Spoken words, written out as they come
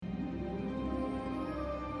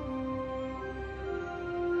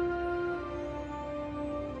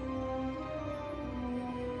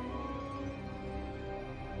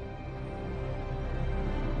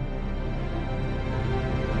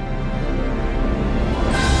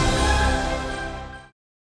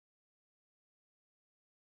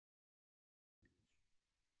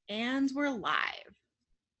And we're live.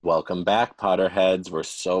 Welcome back, Potterheads. We're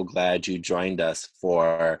so glad you joined us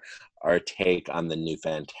for our take on the new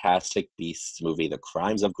Fantastic Beasts movie, The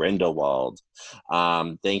Crimes of Grindelwald.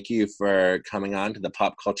 Thank you for coming on to the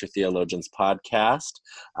Pop Culture Theologians podcast.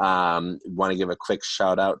 Want to give a quick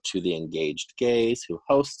shout out to the Engaged Gays who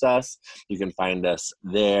host us. You can find us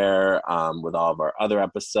there with all of our other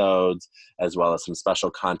episodes, as well as some special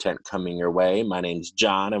content coming your way. My name's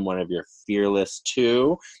John. I'm one of your fearless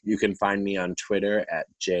two. You can find me on Twitter at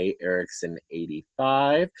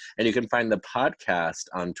jerickson85, and you can find the podcast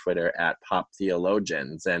on Twitter at Pop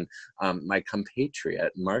Theologians. And my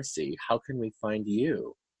compatriot, Marcy, how can we find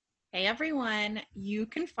you? Hey everyone, you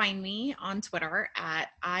can find me on Twitter at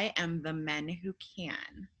I am the men who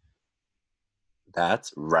can.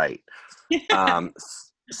 That's right.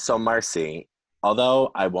 So Marcy,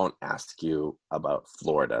 although I won't ask you about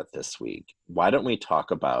Florida this week, why don't we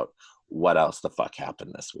talk about what else the fuck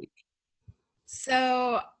happened this week?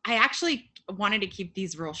 So I actually wanted to keep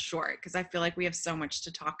these real short because I feel like we have so much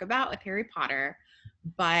to talk about with Harry Potter.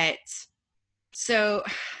 But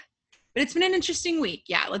it's been an interesting week.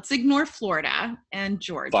 Yeah, let's ignore Florida and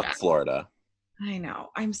Georgia. Fuck Florida. I know.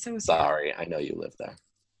 I'm so sorry. I know you live there.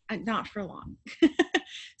 Not for long.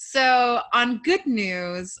 So on good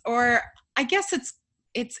news, or I guess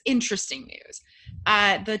it's interesting news.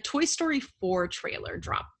 The Toy Story 4 trailer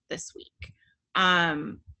dropped this week.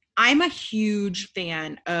 I'm a huge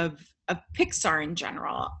fan of Pixar in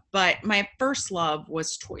general, but my first love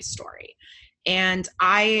was Toy Story. And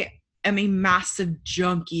I am a massive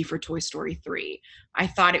junkie for Toy Story 3. I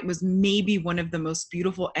thought it was maybe one of the most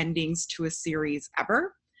beautiful endings to a series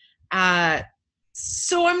ever.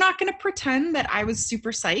 So I'm not going to pretend that I was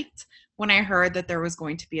super psyched when I heard that there was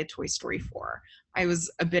going to be a Toy Story 4. I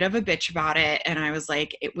was a bit of a bitch about it, and I was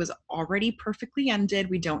like, it was already perfectly ended.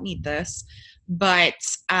 We don't need this. But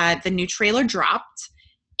the new trailer dropped,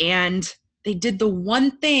 and they did the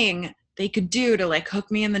one thing they could do to like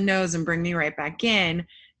hook me in the nose and bring me right back in.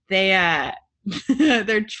 They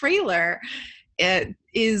their trailer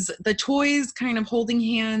is the toys kind of holding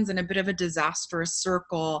hands in a bit of a disastrous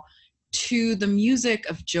circle to the music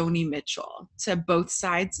of Joni Mitchell, to Both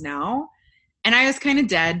Sides Now. And I was kind of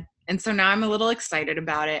dead. And so now I'm a little excited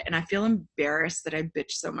about it. And I feel embarrassed that I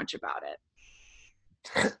bitched so much about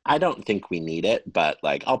it. I don't think we need it, but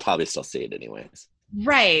like I'll probably still see it anyways.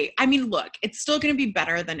 Right. I mean, look, it's still going to be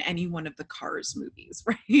better than any one of the Cars movies,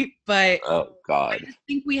 right? But oh God, I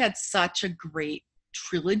think we had such a great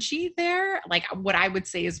trilogy there, like what I would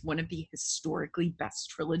say is one of the historically best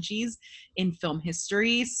trilogies in film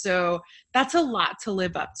history. So that's a lot to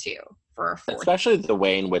live up to for a fourth. Especially the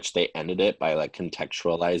way in which they ended it by like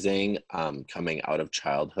contextualizing coming out of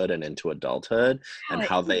childhood and into adulthood, and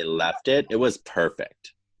how they left it. It was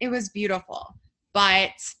perfect. It was beautiful.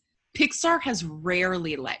 But Pixar has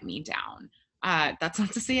rarely let me down. That's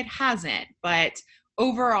not to say it hasn't, but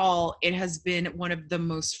overall, it has been one of the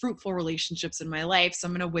most fruitful relationships in my life. So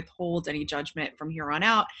I'm going to withhold any judgment from here on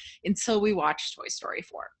out until we watch Toy Story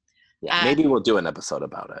 4. Yeah, maybe we'll do an episode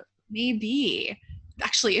about it. Maybe.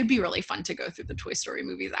 Actually, it'd be really fun to go through the Toy Story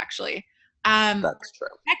movies, actually. That's true.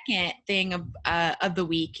 Second thing of the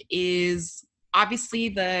week is obviously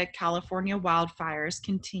the California wildfires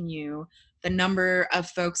continue. The number of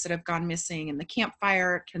folks that have gone missing in the Camp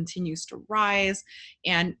Fire continues to rise,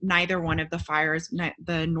 and neither one of the fires,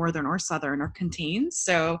 the northern or southern, are contained.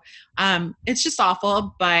 So it's just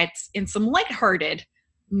awful. But in some lighthearted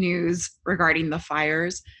news regarding the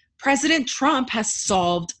fires, President Trump has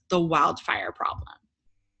solved the wildfire problem.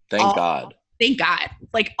 Thank God. Thank God.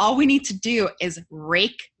 Like, all we need to do is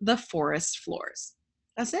rake the forest floors.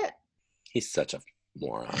 That's it. He's such a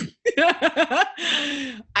moron.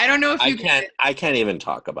 I don't know if I can't even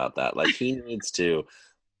talk about that. Like, he needs to.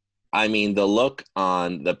 I mean, the look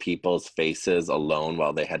on the people's faces alone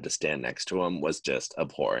while they had to stand next to him was just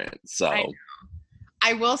abhorrent. So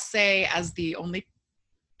I will say, as the only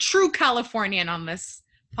true Californian on this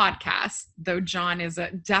podcast, though John is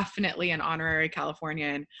definitely an honorary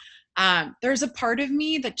Californian, there's a part of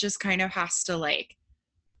me that just kind of has to like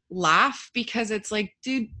laugh, because it's like,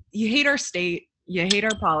 dude, you hate our state, you hate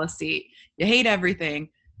our policy, you hate everything,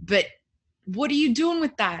 but what are you doing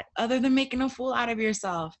with that other than making a fool out of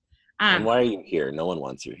yourself? And why are you here? No one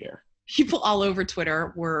wants you here. People all over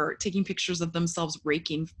Twitter were taking pictures of themselves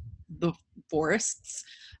raking the forests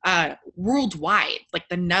worldwide. Like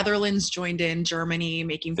the Netherlands joined in, Germany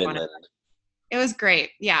making fun of it. It was great.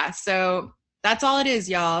 Yeah. So that's all it is,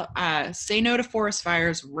 y'all. Say no to forest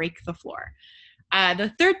fires, rake the floor.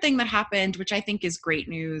 The third thing that happened, which I think is great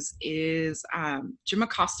news, is Jim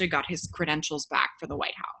Acosta got his credentials back for the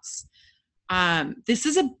White House. This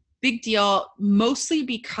is a big deal, mostly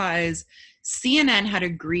because CNN had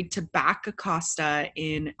agreed to back Acosta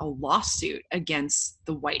in a lawsuit against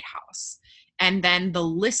the White House. And then the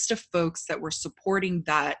list of folks that were supporting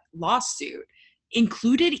that lawsuit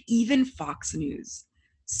included even Fox News.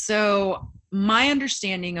 So, my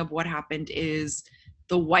understanding of what happened is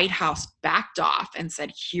the White House backed off and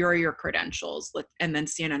said, here are your credentials. And then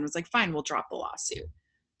CNN was like, fine, we'll drop the lawsuit.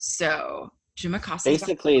 So, Jim Acosta.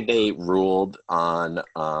 Basically, they ruled on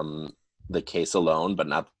the case alone, but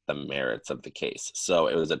not the merits of the case. So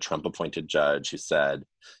it was a Trump-appointed judge who said,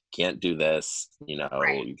 can't do this,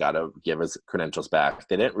 Right. you got to give us credentials back.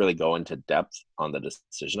 They didn't really go into depth on the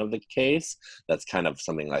decision of the case. That's kind of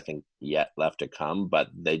something I think yet left to come, but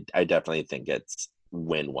I definitely think it's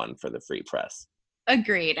win one for the free press.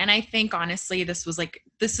 Agreed. And I think honestly, this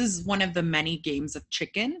is one of the many games of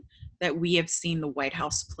chicken that we have seen the White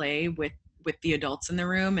House play with the adults in the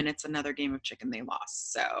room, and it's another game of chicken they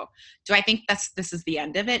lost. So do I think this is the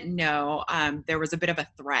end of it? No. There was a bit of a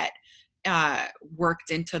threat worked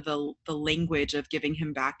into the language of giving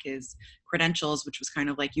him back his credentials, which was kind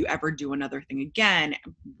of like, you ever do another thing again,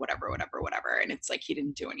 whatever. And it's like he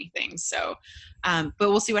didn't do anything. So but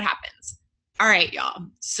we'll see what happens. All right, y'all.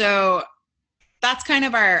 So that's kind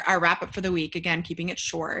of our wrap up for the week. Again, keeping it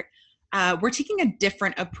short. We're taking a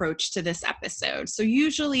different approach to this episode. So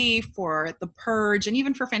usually for The Purge and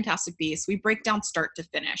even for Fantastic Beasts, we break down start to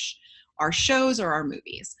finish our shows or our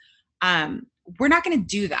movies. We're not going to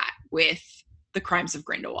do that with The Crimes of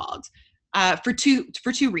Grindelwald for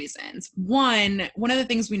two reasons. One of the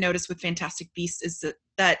things we noticed with Fantastic Beasts is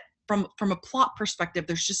that from a plot perspective,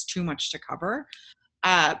 there's just too much to cover.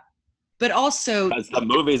 But also, because the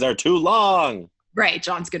movies are too long. Right.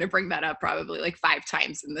 John's going to bring that up probably like 5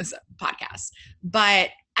 times in this podcast. But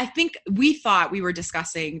I think we thought we were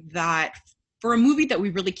discussing that for a movie that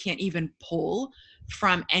we really can't even pull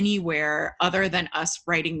from anywhere other than us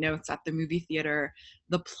writing notes at the movie theater,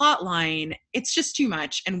 the plot line, it's just too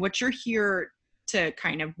much. And what you're here to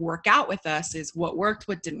kind of work out with us is what worked,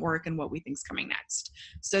 what didn't work, and what we think's coming next.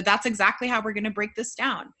 So that's exactly how we're going to break this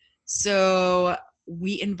down. So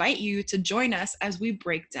we invite you to join us as we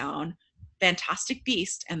break down Fantastic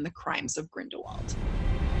Beast and the Crimes of Grindelwald.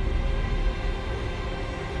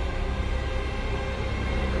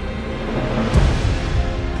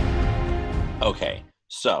 Okay,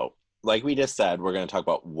 so like we just said, we're going to talk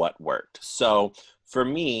about what worked. So for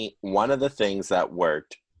me, one of the things that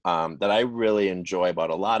worked that I really enjoy about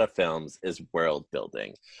a lot of films is world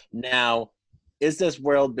building. Now, is this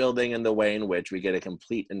world building in the way in which we get a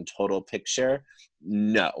complete and total picture?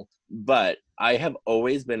 No, but I have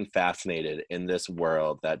always been fascinated in this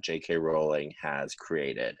world that J.K. Rowling has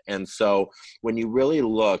created. And so when you really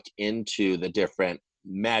look into the different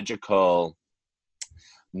magical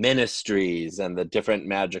ministries and the different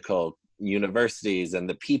magical universities and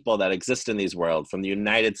the people that exist in these worlds, from the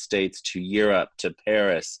United States to Europe to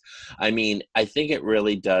Paris, I mean, I think it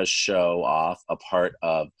really does show off a part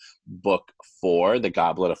of book 4, The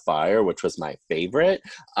Goblet of Fire, which was my favorite,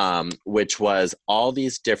 which was all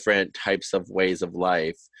these different types of ways of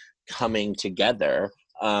life coming together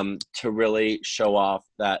to really show off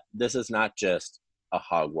that this is not just a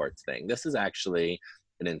Hogwarts thing. This is actually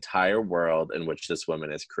an entire world in which this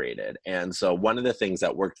woman is created. And so one of the things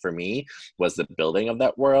that worked for me was the building of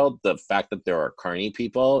that world. The fact that there are carny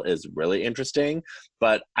people is really interesting,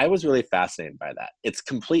 but I was really fascinated by that. It's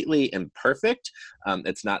completely imperfect.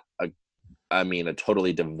 It's not a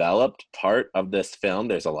totally developed part of this film.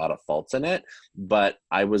 There's a lot of faults in it, but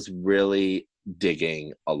I was really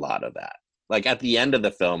digging a lot of that. Like at the end of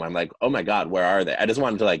the film, I'm like, oh my God, where are they? I just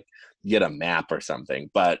wanted to like get a map or something,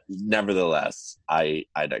 but nevertheless, I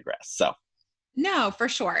digress. So no, for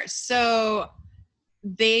sure. So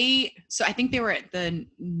I think they were at the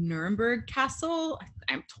Nuremberg Castle.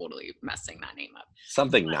 I'm totally messing that name up.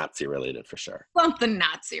 Something Nazi related for sure. Something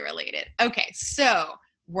Nazi related. Okay, so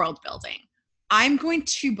world building. I'm going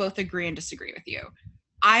to both agree and disagree with you.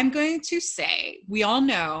 I'm going to say, we all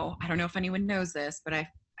know, I don't know if anyone knows this, but I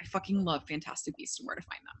fucking love Fantastic Beasts and Where to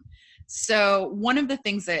Find Them. So one of the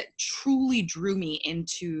things that truly drew me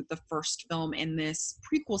into the first film in this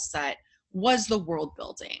prequel set was the world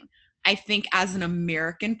building. I think as an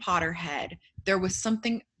American Potterhead, there was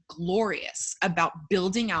something glorious about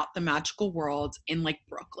building out the magical world in like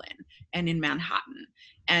Brooklyn and in Manhattan.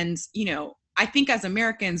 And, I think as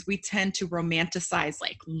Americans, we tend to romanticize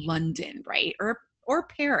like London, right? Or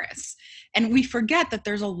Paris. And we forget that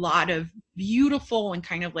there's a lot of beautiful and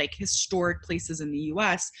kind of like historic places in the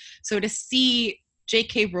US. So to see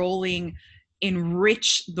J.K. Rowling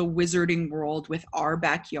enrich the wizarding world with our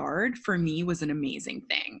backyard, for me, was an amazing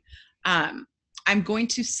thing. I'm going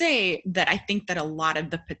to say that I think that a lot of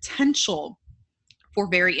the potential for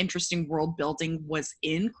very interesting world building was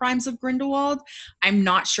in Crimes of Grindelwald. I'm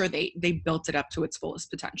not sure they built it up to its fullest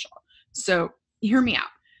potential. So hear me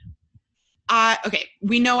out. Okay,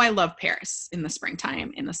 we know I love Paris in the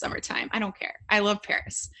springtime, in the summertime. I don't care. I love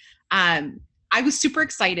Paris. I was super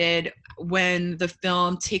excited when the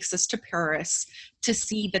film takes us to Paris to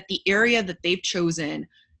see that the area that they've chosen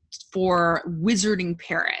for Wizarding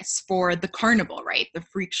Paris, for the carnival, right, the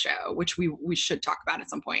freak show, which we should talk about at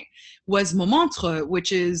some point, was Montmartre,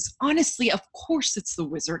 which is honestly, of course, it's the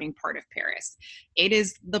wizarding part of Paris. It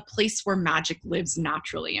is the place where magic lives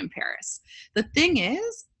naturally in Paris. The thing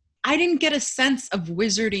is, I didn't get a sense of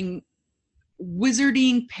wizarding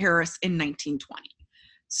Paris in 1920.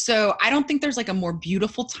 So I don't think there's like a more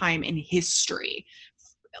beautiful time in history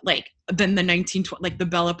like than the 1920, like the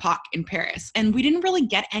Belle Epoque in Paris. And we didn't really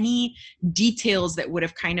get any details that would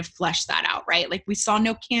have kind of fleshed that out, right? Like we saw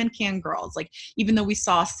no can girls, like even though we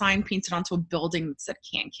saw a sign painted onto a building that said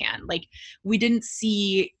can, like we didn't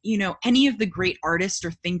see, you know, any of the great artists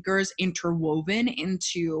or thinkers interwoven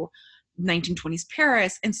into 1920s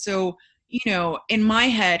Paris. And so, you know, in my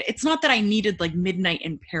head, it's not that I needed like Midnight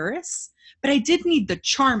in Paris, but I did need the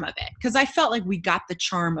charm of it because I felt like we got the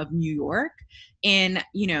charm of New York in,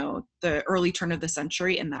 you know, the early turn of the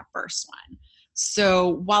century in that first one.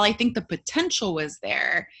 So while I think the potential was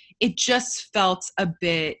there, it just felt a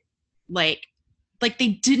bit like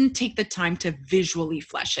they didn't take the time to visually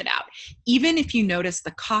flesh it out. Even if you notice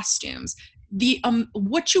the costumes, the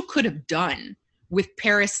what you could have done with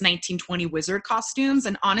Paris 1920 wizard costumes,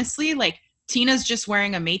 and honestly, like Tina's just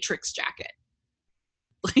wearing a Matrix jacket.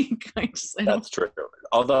 Like That's true.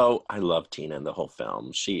 Although I love Tina in the whole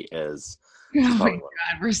film. She is. Oh my God,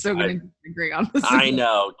 we're so going to disagree on this. I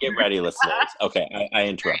know. Get ready, listeners. Okay, I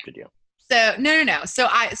interrupted you. So no. So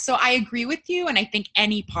I agree with you, and I think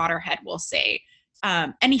any Potterhead will say,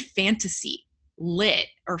 any fantasy lit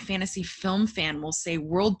or fantasy film fan will say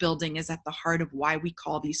world building is at the heart of why we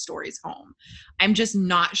call these stories home. I'm just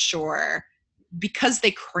not sure, because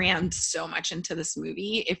they crammed so much into this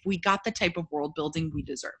movie, if we got the type of world building we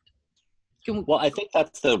deserved. Well, I think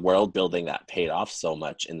that's the world building that paid off so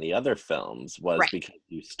much in the other films was Right. because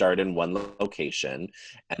you start in one location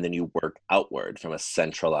and then you work outward from a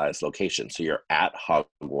centralized location. So you're at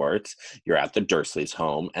Hogwarts, you're at the Dursleys'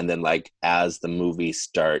 home, and then like as the movies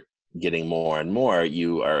start getting more and more,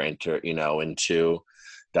 you are into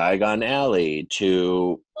Diagon Alley,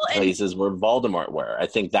 to places where Voldemort were. I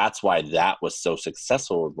think that's why that was so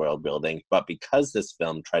successful with world building. But because this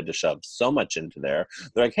film tried to shove so much into there,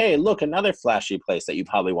 they're like, hey, look, another flashy place that you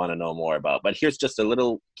probably want to know more about. But here's just a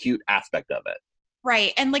little cute aspect of it.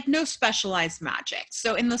 Right. And like no specialized magic.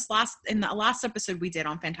 So in the last episode we did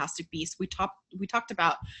on Fantastic Beasts, we talked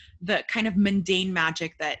about the kind of mundane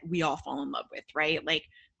magic that we all fall in love with, right? Like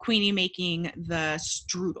Queenie making the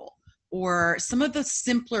strudel, or some of the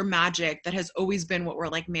simpler magic that has always been what we're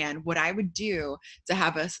like, man, what I would do to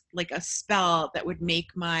have a spell that would make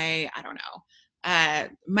my, I don't know,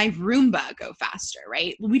 my Roomba go faster,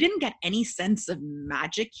 right? We didn't get any sense of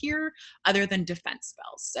magic here other than defense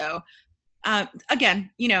spells. So again,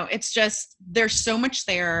 you know, it's just, there's so much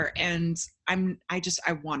there, and I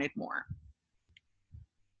wanted more.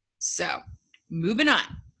 So moving on.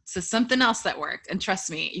 So something else that worked, and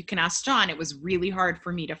trust me, you can ask John, it was really hard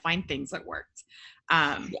for me to find things that worked.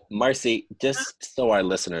 Marcy, just so our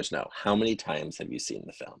listeners know, how many times have you seen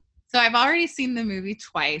the film? So I've already seen the movie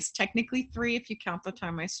twice, technically 3 if you count the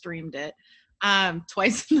time I streamed it.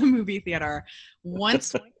 Twice in the movie theater.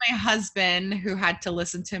 Once with my husband, who had to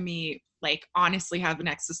listen to me like honestly have an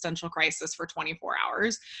existential crisis for 24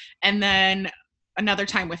 hours. And then another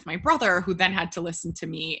time with my brother, who then had to listen to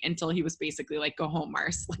me until he was basically like, go home,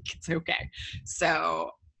 Mars, like it's okay.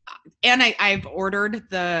 So, and I've ordered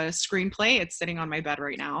the screenplay. It's sitting on my bed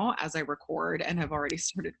right now as I record, and have already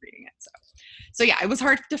started reading it. So yeah, it was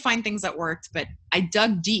hard to find things that worked, but I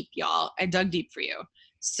dug deep, y'all. I dug deep for you.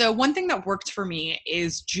 So one thing that worked for me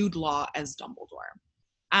is Jude Law as Dumbledore.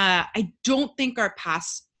 I don't think our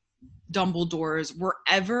past Dumbledores were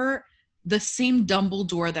ever the same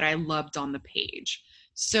Dumbledore that I loved on the page.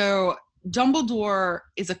 So Dumbledore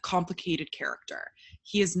is a complicated character.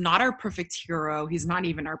 He is not our perfect hero. He's not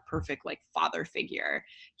even our perfect like father figure.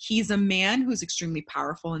 He's a man who's extremely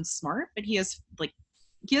powerful and smart, but he has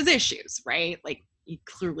issues, right? Like he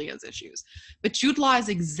clearly has issues. But Jude Law is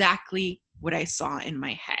exactly what I saw in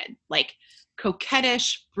my head. Like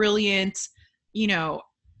coquettish, brilliant, you know,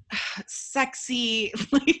 sexy.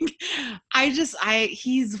 Like,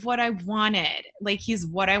 he's what I wanted. Like, he's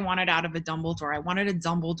what I wanted out of a Dumbledore. I wanted a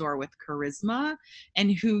Dumbledore with charisma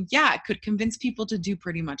and who, yeah, could convince people to do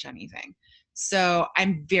pretty much anything. So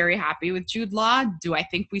I'm very happy with Jude Law. Do I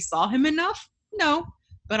think we saw him enough? No,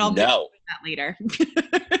 but I'll get No. to that later.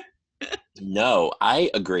 No, I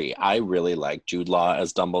agree. I really like Jude Law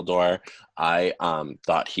as Dumbledore. I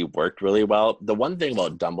thought he worked really well. The one thing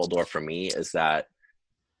about Dumbledore for me is that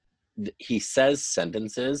he says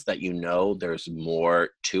sentences that you know there's more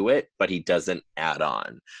to it, but he doesn't add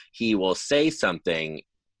on. He will say something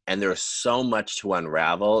and there's so much to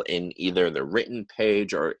unravel in either the written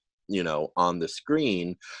page or on the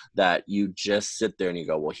screen, that you just sit there and you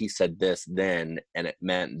go, well, he said this then and it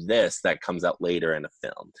meant this, that comes out later in a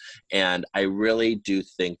film. And I really do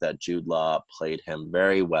think that Jude Law played him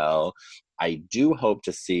very well. I do hope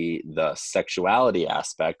to see the sexuality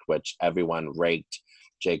aspect, which everyone raked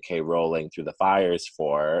J.K. Rowling through the fires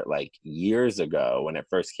for like years ago when it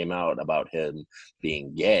first came out about him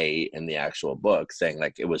being gay in the actual book, saying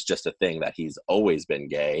like it was just a thing that he's always been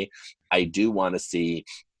gay. I do want to see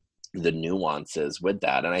the nuances with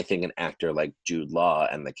that. And I think an actor like Jude Law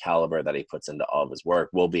and the caliber that he puts into all of his work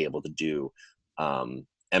will be able to do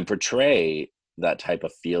and portray that type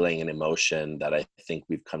of feeling and emotion that I think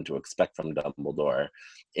we've come to expect from Dumbledore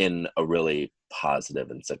in a really positive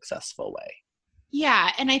and successful way.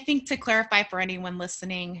 Yeah, and I think to clarify for anyone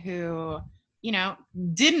listening who,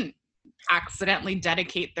 didn't accidentally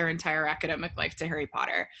dedicate their entire academic life to Harry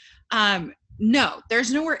Potter, no,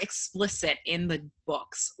 there's nowhere explicit in the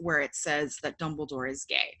books where it says that Dumbledore is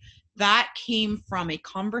gay. That came from a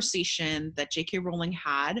conversation that J.K. Rowling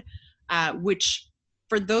had, which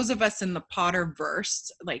for those of us in the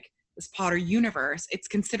Potterverse, like this Potter universe, it's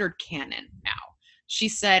considered canon now. She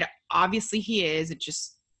said, obviously he is,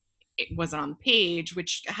 it wasn't on the page,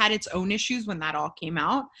 which had its own issues when that all came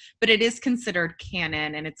out, but it is considered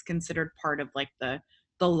canon and it's considered part of like the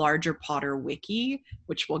larger Potter wiki,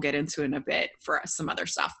 which we'll get into in a bit for some other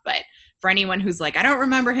stuff. But for anyone who's like, I don't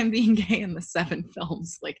remember him being gay in the 7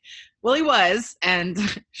 films, like, well, he was, and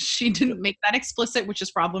she didn't make that explicit, which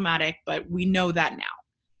is problematic, but we know that now.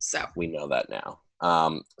 So we know that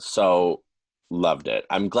now. So loved it.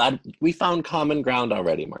 I'm glad we found common ground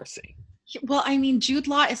already, Marcy. Well, I mean, Jude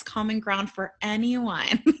Law is common ground for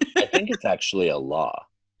anyone. I think it's actually a law.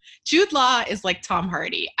 Jude Law is like Tom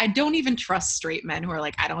Hardy. I don't even trust straight men who are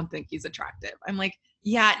like, I don't think he's attractive. I'm like,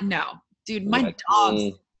 yeah, no, dude, my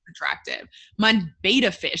dog's attractive. My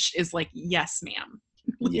beta fish is like, yes, ma'am.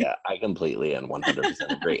 Yeah, I completely and 100%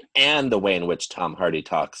 agree. And the way in which Tom Hardy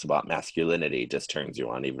talks about masculinity just turns you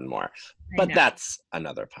on even more. But that's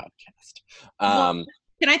another podcast. Well,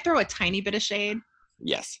 can I throw a tiny bit of shade?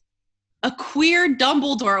 Yes. A queer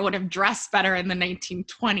Dumbledore would have dressed better in the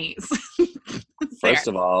 1920s. First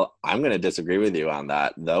of all, I'm going to disagree with you on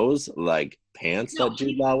that. Those like pants that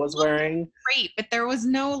Jude Law was wearing, great, but there was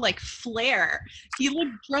no like flair. He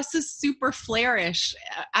dresses super flairish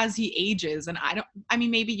as he ages, and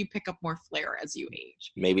maybe you pick up more flair as you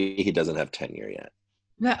age. Maybe he doesn't have tenure yet.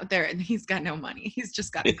 No, he's got no money. He's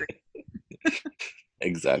just got a great.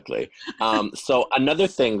 Exactly. So another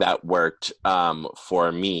thing that worked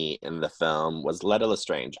for me in the film was Leta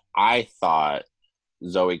Lestrange. I thought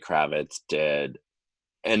Zoe Kravitz did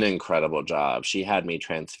an incredible job. She had me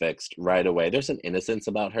transfixed right away. There's an innocence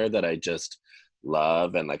about her that I just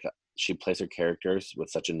love, and like she plays her characters with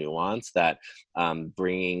such a nuance that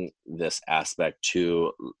bringing this aspect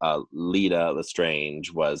to Leta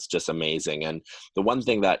Lestrange was just amazing. And the one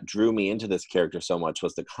thing that drew me into this character so much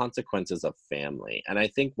was the consequences of family. And I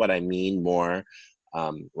think what I mean more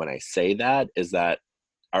when I say that is that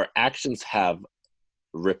our actions have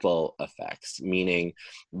ripple effects, meaning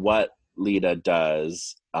what Leta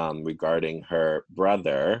does regarding her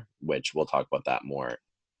brother, which we'll talk about that more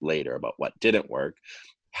later about what didn't work,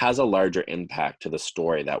 has a larger impact to the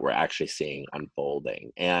story that we're actually seeing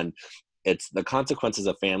unfolding. And it's the consequences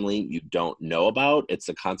of family you don't know about. It's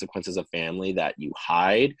the consequences of family that you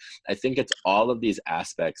hide. I think it's all of these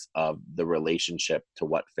aspects of the relationship to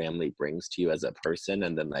what family brings to you as a person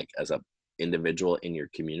and then like as a individual in your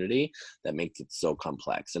community that makes it so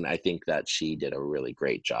complex. And I think that she did a really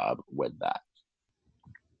great job with that.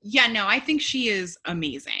 Yeah, no, I think she is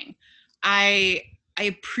amazing. I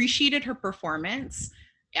appreciated her performance.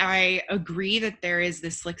 I agree that there is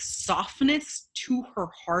this like softness to her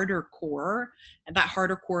harder core, and that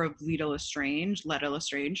harder core of Leta Lestrange,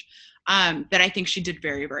 that I think she did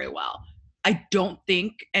very, very well. I don't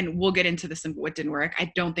think, and we'll get into this and what didn't work,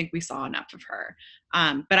 I don't think we saw enough of her.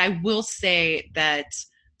 But I will say that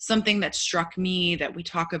something that struck me that we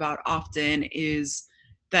talk about often is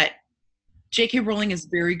that J.K. Rowling is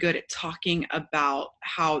very good at talking about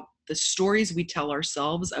how the stories we tell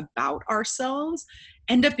ourselves about ourselves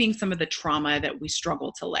end up being some of the trauma that we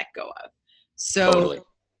struggle to let go of. So, Totally.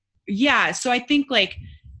 yeah, so I think like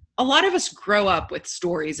a lot of us grow up with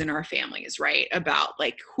stories in our families, right? About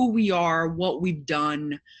like who we are, what we've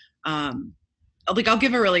done. Um, like I'll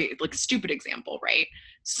give a really like stupid example, right?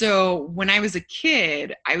 So when I was a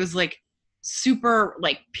kid, I was like super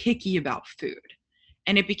like picky about food.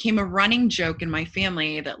 And it became a running joke in my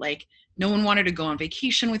family that like no one wanted to go on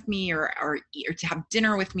vacation with me or to have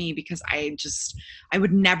dinner with me because I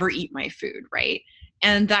would never eat my food, right?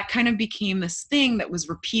 And that kind of became this thing that was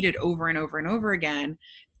repeated over and over and over again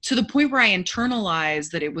to the point where I internalized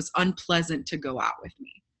that it was unpleasant to go out with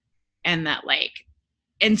me. And that like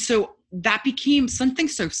and so that became something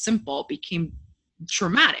so simple became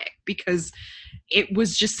traumatic because it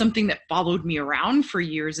was just something that followed me around for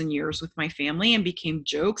years and years with my family and became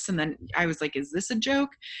jokes. And then I was like, is this a joke?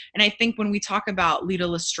 And I think when we talk about Lita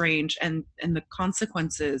Lestrange and the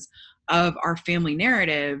consequences of our family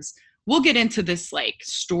narratives, we'll get into this like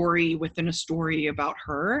story within a story about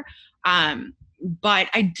her. But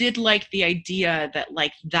I did like the idea that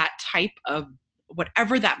like that type of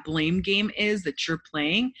whatever that blame game is that you're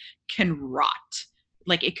playing can rot.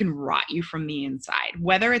 Like it can rot you from the inside.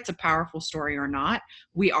 Whether it's a powerful story or not,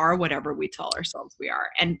 we are whatever we tell ourselves we are.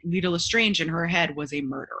 And Lita Lestrange in her head was a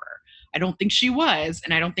murderer. I don't think she was,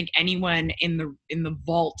 and I don't think anyone in the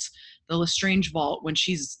vault, the Lestrange vault, when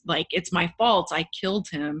she's like, "It's my fault, I killed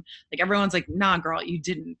him." Like everyone's like, "Nah, girl, you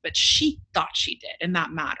didn't," but she thought she did, and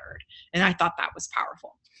that mattered. And I thought that was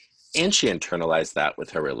powerful. And she internalized that with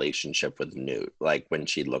her relationship with Newt, like when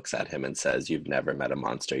she looks at him and says, "You've never met a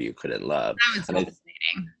monster you couldn't love." That was And I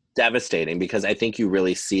devastating. devastating because I think you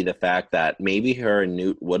really see the fact that maybe her and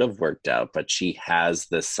Newt would have worked out, but she has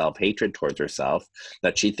this self-hatred towards herself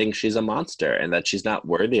that she thinks she's a monster and that she's not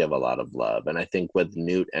worthy of a lot of love. And I think with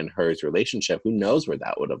Newt and her's relationship, who knows where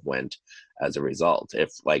that would have went as a result.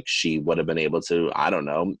 If like she would have been able to, I don't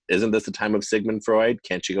know, isn't this the time of Sigmund Freud?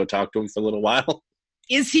 Can't she go talk to him for a little while?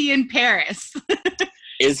 Is he in Paris?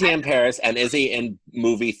 Is he in Paris and is he in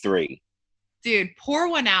movie 3? Dude, pour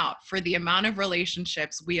one out for the amount of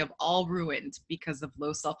relationships we have all ruined because of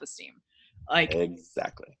low self-esteem. Like,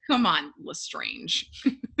 Exactly. come on, Lestrange.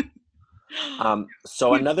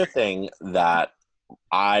 So another thing that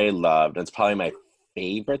I loved, and it's probably my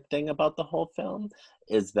favorite thing about the whole film,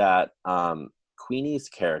 is that Queenie's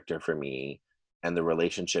character for me and the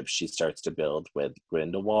relationship she starts to build with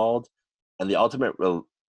Grindelwald and the ultimate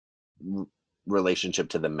relationship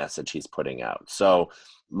to the message he's putting out. So,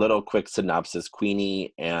 little quick synopsis: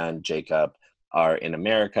 Queenie and Jacob are in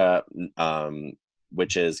America.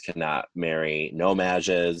 Witches cannot marry no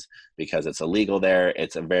mages because it's illegal there.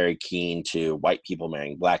 It's a very keen to white people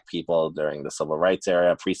marrying black people during the civil rights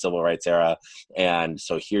era, pre-civil rights era. And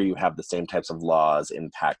so here you have the same types of laws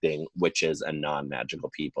impacting witches and non-magical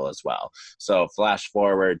people as well. So flash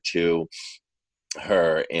forward to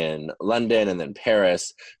her in London and then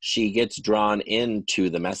Paris, she gets drawn into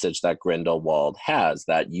the message that Grindelwald has,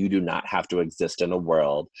 that you do not have to exist in a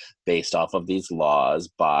world based off of these laws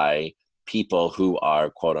by people who are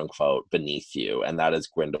quote unquote beneath you. And that is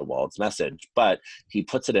Grindelwald's message. But he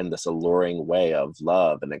puts it in this alluring way of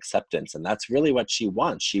love and acceptance. And that's really what she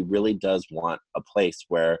wants. She really does want a place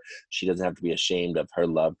where she doesn't have to be ashamed of her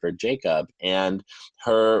love for Jacob. And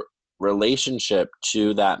her relationship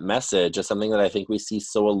to that message is something that I think we see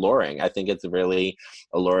so alluring. I think it's really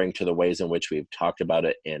alluring to the ways in which we've talked about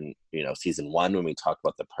it in, season 1 when we talked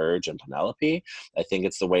about the Purge and Penelope. I think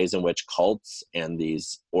it's the ways in which cults and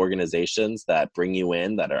these organizations that bring you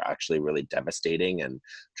in that are actually really devastating and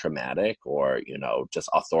traumatic, or just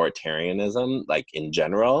authoritarianism, like in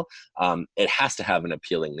general, it has to have an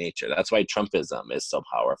appealing nature. That's why Trumpism is so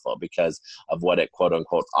powerful, because of what it quote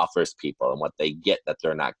unquote offers people and what they get that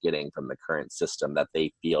they're not getting from the current system that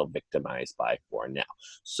they feel victimized by for now.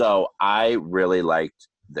 So I really liked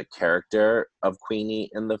the character of Queenie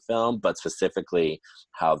in the film, but specifically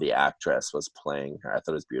how the actress was playing her. I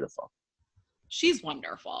thought it was beautiful. She's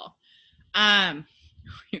wonderful.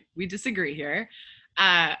 We disagree here.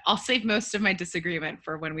 I'll save most of my disagreement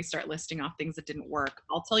for when we start listing off things that didn't work.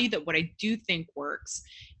 I'll tell you that what I do think works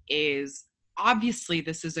is, obviously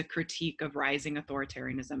this is a critique of rising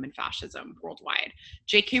authoritarianism and fascism worldwide.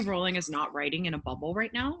 J.K. Rowling is not writing in a bubble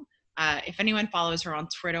right now. If anyone follows her on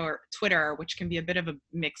Twitter, which can be a bit of a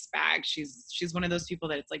mixed bag, she's one of those people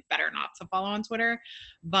that it's like better not to follow on Twitter,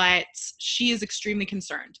 but she is extremely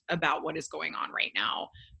concerned about what is going on right now.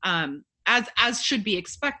 As should be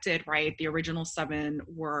expected, right? The original 7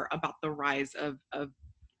 were about the rise of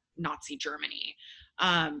Nazi Germany.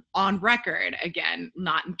 on record. Again,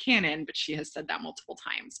 not in canon, but she has said that multiple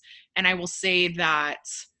times. And I will say that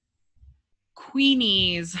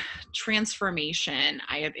Queenie's transformation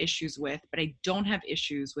I have issues with, but I don't have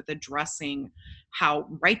issues with addressing how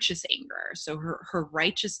righteous anger, so her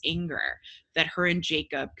righteous anger that her and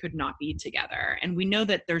Jacob could not be together. And we know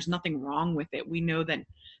that there's nothing wrong with it. We know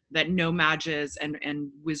that no mages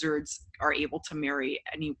and wizards are able to marry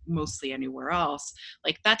mostly anywhere else.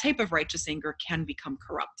 Like that type of righteous anger can become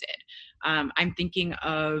corrupted. I'm thinking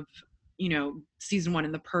of season 1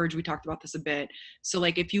 in The Purge, we talked about this a bit. So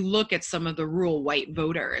like if you look at some of the rural white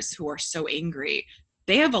voters who are so angry,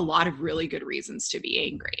 they have a lot of really good reasons to be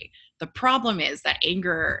angry. The problem is that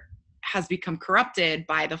anger has become corrupted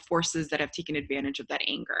by the forces that have taken advantage of that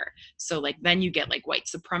anger. So like then you get like white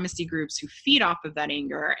supremacy groups who feed off of that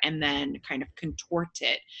anger and then kind of contort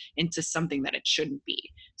it into something that it shouldn't be.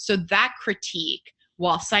 So that critique,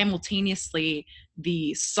 while simultaneously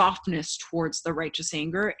the softness towards the righteous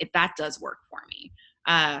anger, that does work for me.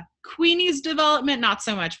 Queenie's development, not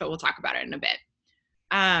so much, but we'll talk about it in a bit.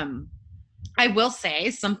 I will say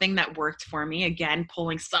something that worked for me, again,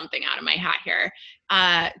 pulling something out of my hat here,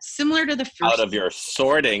 similar to the first. Out of your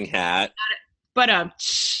sorting hat. But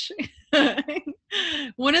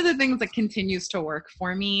one of the things that continues to work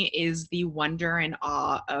for me is the wonder and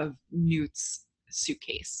awe of Newt's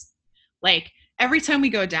suitcase. Like, every time we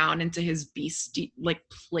go down into his beast like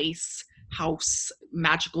place, house,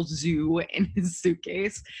 magical zoo in his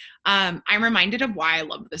suitcase, I'm reminded of why I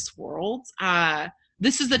love this world.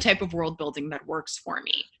 This is the type of world building that works for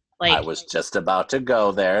me. Like, I was just about to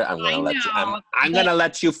go there. I'm gonna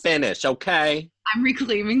let you finish, okay? I'm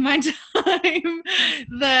reclaiming my time.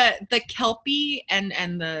 The Kelpie and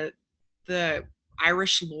the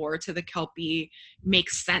Irish lore to the Kelpie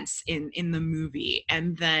makes sense in the movie,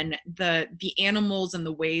 and then the animals and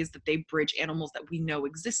the ways that they bridge animals that we know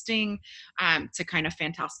existing to kind of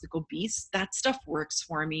fantastical beasts, that stuff works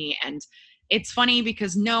for me. And it's funny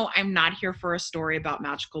because no, I'm not here for a story about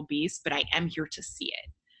magical beasts, but I am here to see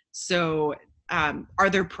it. So are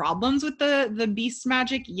there problems with the beast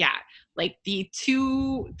magic? Yeah, like the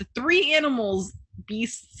 3 animals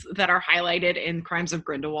beasts that are highlighted in Crimes of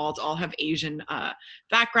Grindelwald all have Asian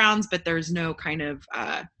backgrounds, but there's no kind of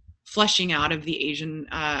fleshing out of the Asian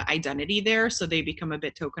identity there, so they become a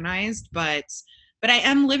bit tokenized. But I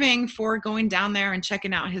am living for going down there and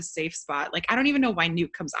checking out his safe spot. Like, I don't even know why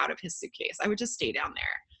Newt comes out of his suitcase. I would just stay down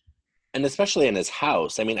there. And especially in his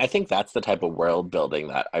house. I mean, I think that's the type of world building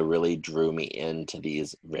that I really drew me into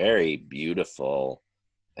these very beautiful.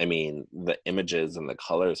 I mean, the images and the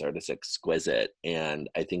colors are just exquisite. And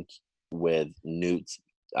I think with Newt's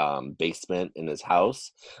basement in his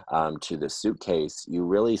house to the suitcase, you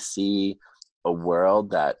really see a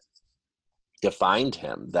world that defined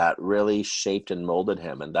him, that really shaped and molded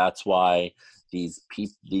him. And that's why these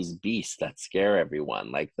beasts that scare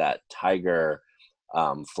everyone, like that tiger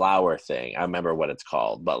flower thing, I remember what it's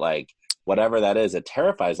called, but like whatever that is, it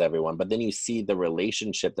terrifies everyone. But then you see the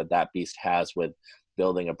relationship that beast has with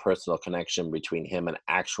building a personal connection between him and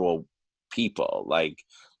actual people. Like,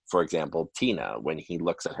 for example, Tina, when he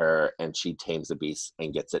looks at her and she tames the beast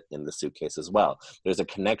and gets it in the suitcase as well. There's a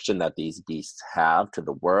connection that these beasts have to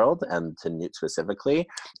the world and to Newt specifically,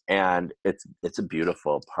 and it's a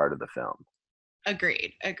beautiful part of the film.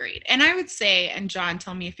 Agreed. And I would say, and John,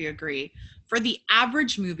 tell me if you agree, for the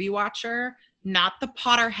average movie watcher, not the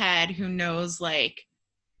Potterhead who knows like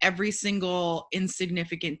every single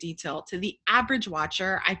insignificant detail, to the average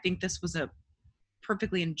watcher, I think this was a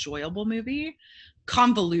perfectly enjoyable movie.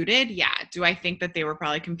 Convoluted, yeah. Do I think that they were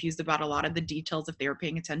probably confused about a lot of the details if they were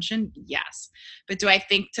paying attention? Yes. But do I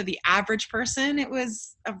think to the average person it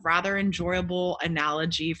was a rather enjoyable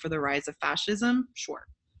analogy for the rise of fascism? Sure.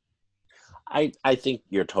 I think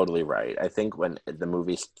you're totally right. I think when the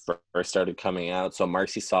movie first started coming out, so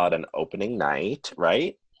Marcy saw it on opening night,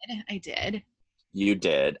 right? I did. You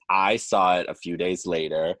did. I saw it a few days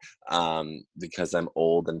later because I'm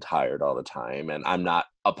old and tired all the time, and I'm not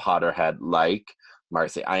a Potterhead like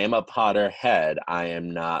Marcy. I am a Potterhead. I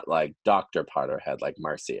am not like Dr. Potterhead like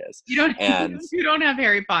Marcy is. You don't have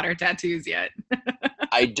Harry Potter tattoos yet.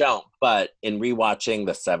 I don't, but in rewatching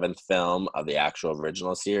the 7th film of the actual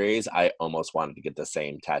original series, I almost wanted to get the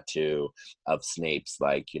same tattoo of Snape's,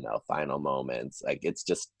 like, final moments. Like, it's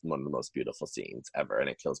just one of the most beautiful scenes ever, and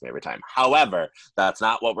it kills me every time. However, that's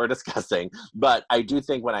not what we're discussing, but I do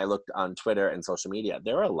think when I looked on Twitter and social media,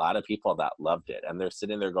 there were a lot of people that loved it, and they're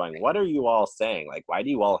sitting there going, what are you all saying? Like, why do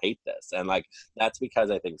you all hate this? And, like, that's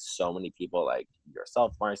because I think so many people, like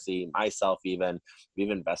yourself, Marcy, myself even, we've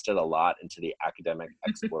invested a lot into the academic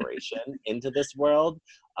exploration into this world,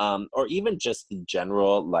 or even just the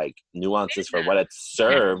general like nuances for what it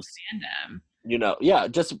serves. Fandom. Yeah,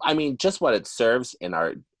 just I mean, just what it serves in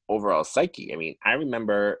our overall psyche. I mean, I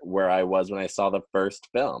remember where I was when I saw the first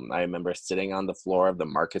film. I remember sitting on the floor of the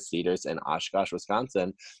Marcus Theaters in Oshkosh,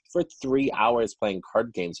 Wisconsin, for 3 hours playing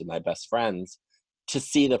card games with my best friends to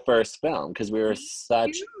see the first film because we were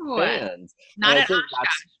such Ew. fans. Not And I at think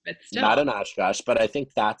Oshkosh, that's but still. not in Oshkosh, but I think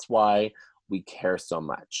that's why we care so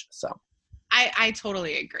much. So I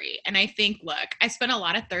totally agree. And I think, look, I spent a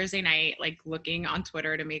lot of Thursday night like looking on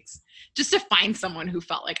Twitter just to find someone who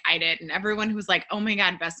felt like I did. And everyone who was like, oh my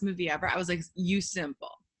God, best movie ever. I was like, you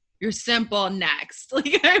simple. You're simple next. Like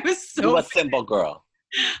you a simple girl.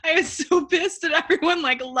 I was so pissed that everyone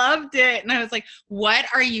like loved it. And I was like, what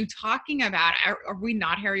are you talking about? Are we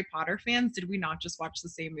not Harry Potter fans? Did we not just watch the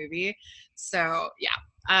same movie? So yeah.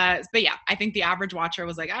 But yeah, I think the average watcher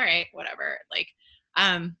was like, all right, whatever. Like,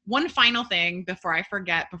 one final thing before I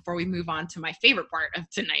forget, before we move on to my favorite part of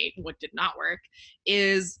tonight, what did not work,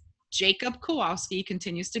 is Jacob Kowalski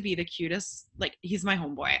continues to be the cutest. Like, he's my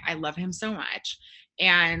homeboy. I love him so much.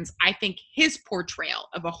 And I think his portrayal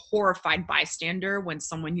of a horrified bystander when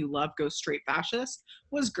someone you love goes straight fascist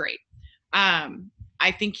was great. I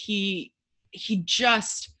think he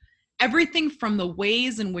just, everything from the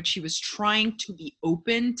ways in which he was trying to be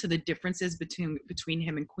open to the differences between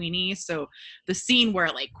him and Queenie. So the scene where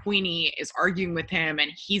like Queenie is arguing with him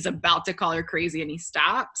and he's about to call her crazy and he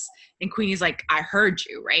stops and Queenie's like, I heard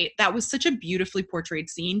you, right? That was such a beautifully portrayed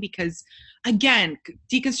scene because, again,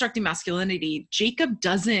 deconstructing masculinity, Jacob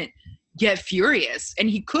doesn't get furious, and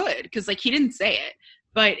he could because like he didn't say it,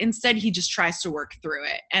 but instead he just tries to work through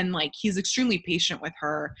it, and like he's extremely patient with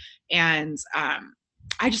her. And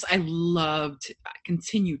I loved,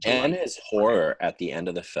 continue to love. And his horror at the end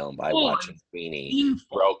of the film by watching Queenie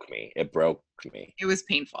broke me. It broke me. It was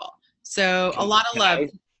painful. So a lot of love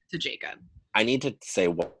to Jacob. I need to say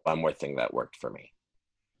one more thing that worked for me.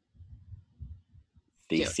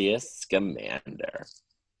 Theseus Scamander.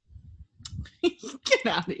 Get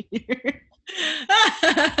out of here.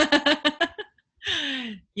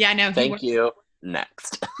 Yeah, no. Thank you.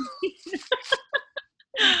 Next.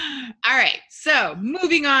 All right. So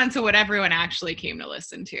moving on to what everyone actually came to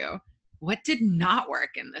listen to. What did not work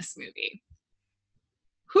in this movie?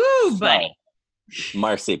 Whoo, buddy.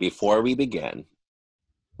 Marcy, before we begin,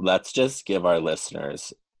 let's just give our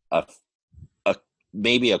listeners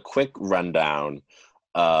maybe a quick rundown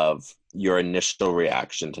of your initial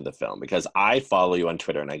reaction to the film, because I follow you on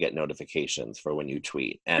Twitter and I get notifications for when you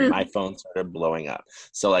tweet, and my phone started blowing up.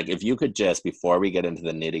 So like, if you could just, before we get into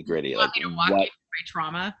the nitty gritty, like you to walk you through my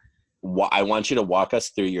trauma? I want you to walk us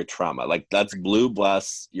through your trauma. Like, let's blue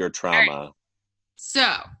bless your trauma. Right. So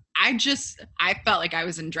I felt like I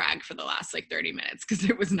was in drag for the last like 30 minutes because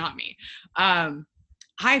it was not me.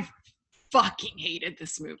 I fucking hated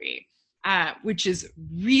this movie. Which is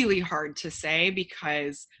really hard to say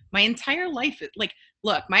because my entire life,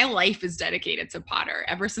 look, my life is dedicated to Potter.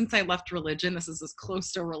 Ever since I left religion, this is as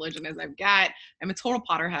close to religion as I've got. I'm a total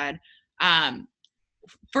Potterhead.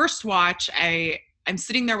 First watch, I'm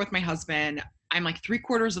sitting there with my husband. I'm like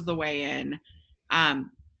 3/4 of the way in. And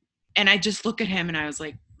I just look at him and I was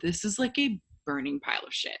like, this is like a burning pile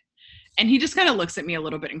of shit. And he just kind of looks at me a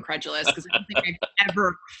little bit incredulous because I don't think I've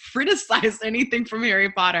ever criticized anything from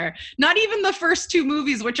Harry Potter. Not even the first 2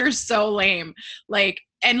 movies, which are so lame. I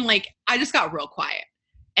just got real quiet.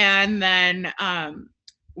 And then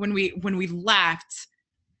when we left,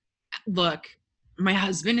 look, my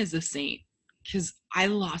husband is a saint because I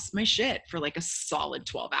lost my shit for like a solid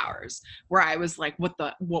 12 hours where I was like, what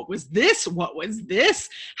was this? What was this?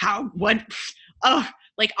 Honestly,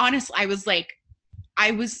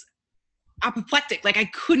 I was apoplectic. Like I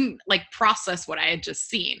couldn't like process what I had just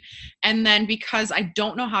seen. And then because I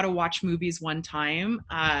don't know how to watch movies one time,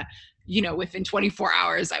 within 24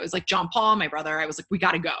 hours, I was like, John Paul, my brother, I was like, we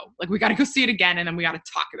got to go. Like, we got to go see it again. And then we got to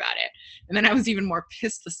talk about it. And then I was even more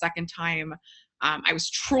pissed the second time. I was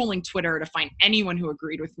trolling Twitter to find anyone who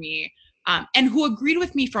agreed with me, and who agreed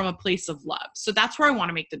with me from a place of love. So that's where I want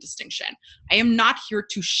to make the distinction. I am not here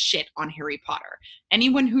to shit on Harry Potter.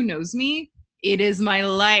 Anyone who knows me, it is my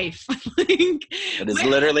life. It is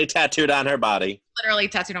literally tattooed on her body. Literally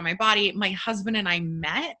tattooed on my body. My husband and I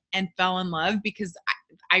met and fell in love because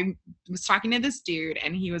I was talking to this dude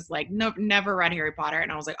and he was like, nope, never read Harry Potter.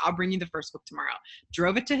 And I was like, I'll bring you the first book tomorrow.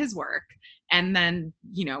 Drove it to his work. And then,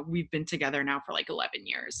 we've been together now for like 11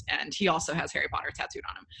 years. And he also has Harry Potter tattooed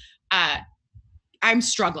on him. I'm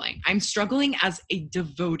struggling. I'm struggling as a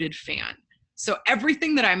devoted fan. So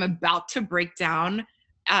everything that I'm about to break down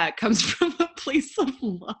comes from a place of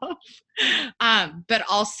love. But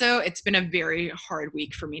also, it's been a very hard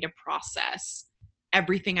week for me to process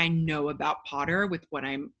everything I know about Potter with what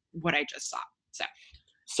I just saw.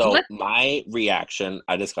 So my reaction,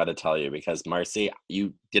 I just got to tell you, because Marcy,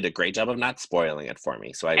 you did a great job of not spoiling it for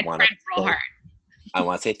me. So I want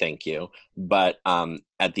to say thank you. But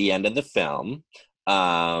at the end of the film,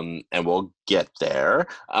 and we'll get there,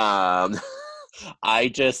 I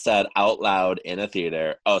just said out loud in a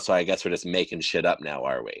theater, oh, so I guess we're just making shit up now,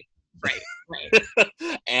 are we? Right.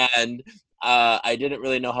 And I didn't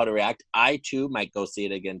really know how to react. I too might go see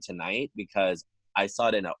it again tonight, because I saw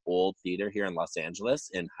it in an old theater here in Los Angeles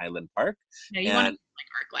in Highland Park. Yeah, you want to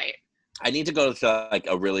like ArcLight. I need to go to like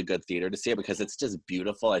a really good theater to see it, because it's just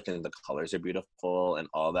beautiful. I think the colors are beautiful and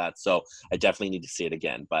all that. So I definitely need to see it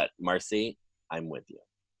again. But Marcy, I'm with you.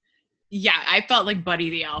 Yeah, I felt like Buddy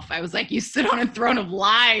the Elf. I was like, you sit on a throne of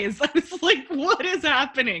lies. I was like, what is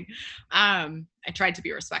happening? I tried to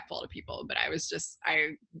be respectful to people, but I was just,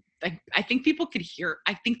 I think people could hear,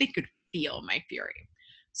 I think they could feel my fury.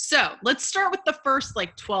 So let's start with the first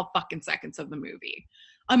like 12 fucking seconds of the movie.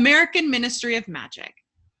 American Ministry of Magic.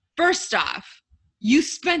 First off, you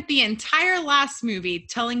spent the entire last movie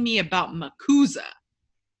telling me about MACUSA,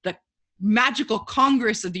 the Magical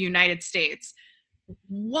Congress of the United States.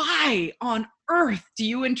 Why on earth do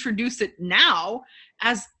you introduce it now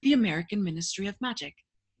as the American Ministry of Magic?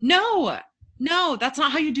 No, that's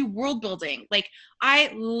not how you do world building. Like,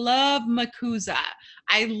 I love MACUSA.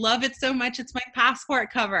 I love it so much. It's my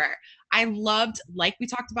passport cover. I loved, like we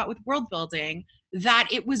talked about with world building, that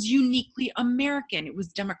it was uniquely American. It was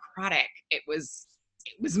democratic. It was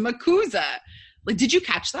MACUSA. Like, did you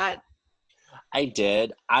catch that? I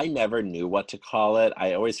did. I never knew what to call it.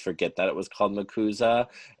 I always forget that it was called MACUSA.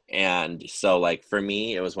 And so like for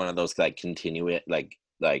me, it was one of those like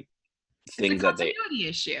things that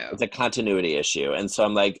it's a continuity issue. And so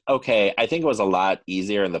I'm like, okay, I think it was a lot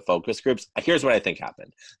easier in the focus groups. Here's what I think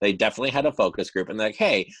happened. They definitely had a focus group and they're like,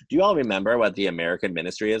 hey, do you all remember what the American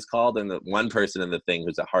Ministry is called? And the one person in the thing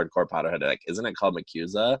who's a hardcore Potterhead, like, isn't it called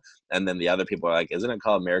MACUSA? And then the other people are like, isn't it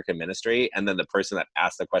called American Ministry? And then the person that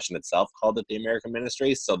asked the question itself called it the American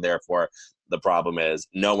Ministry. So therefore the problem is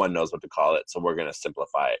no one knows what to call it. So we're going to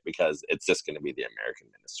simplify it because it's just going to be the American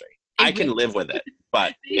Ministry. I can live with it,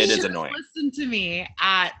 but it is annoying. Listen to me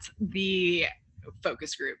at the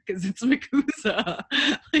focus group because it's MACUSA.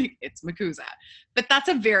 Like, it's MACUSA. But that's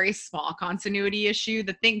a very small continuity issue.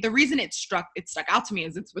 The reason it stuck out to me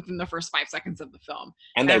is it's within the first 5 seconds of the film.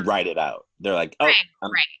 And they write it out. They're like, oh.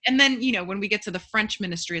 Right. And then, when we get to the French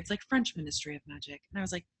Ministry, it's like French Ministry of Magic. And I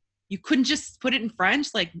was like, you couldn't just put it in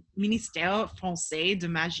French, like Ministère Français de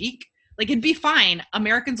Magique? Like, it'd be fine.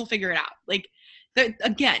 Americans will figure it out. Like,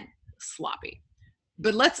 again, sloppy.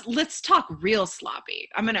 But let's talk real sloppy.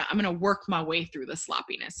 I'm gonna work my way through the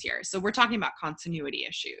sloppiness here. So we're talking about continuity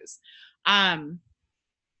issues.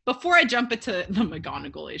 Before I jump into the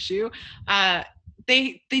McGonagall issue,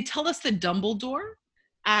 they tell us that Dumbledore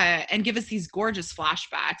and give us these gorgeous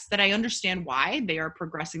flashbacks that I understand why they are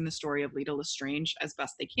progressing the story of Leta Lestrange as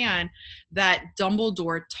best they can, that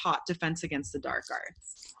Dumbledore taught Defense Against the Dark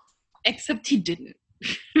Arts. Except he didn't.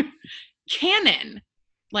 Canon,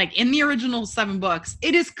 like in the original 7 books,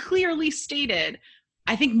 it is clearly stated,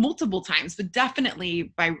 I think multiple times, but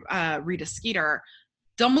definitely by Rita Skeeter,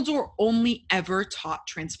 Dumbledore only ever taught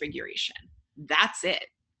Transfiguration. That's it.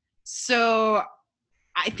 So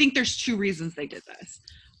I think there's 2 reasons they did this.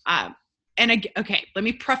 Okay, let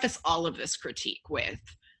me preface all of this critique with,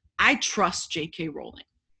 I trust J.K. Rowling.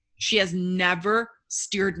 She has never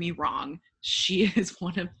steered me wrong. She is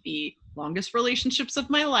one of the longest relationships of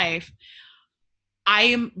my life. I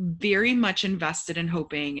am very much invested in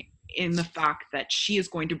hoping in the fact that she is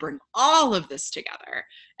going to bring all of this together.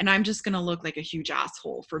 And I'm just going to look like a huge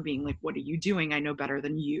asshole for being like, what are you doing? I know better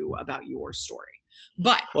than you about your story.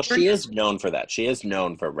 But she is known for that. She is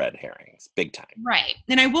known for red herrings, big time. Right.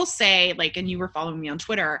 And I will say, like, and you were following me on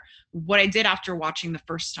Twitter, what I did after watching the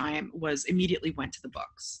first time was immediately went to the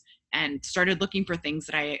books and started looking for things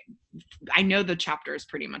that I know the chapters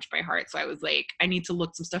pretty much by heart. So I was like, I need to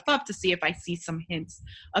look some stuff up to see if I see some hints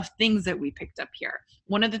of things that we picked up here.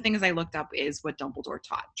 One of the things I looked up is what Dumbledore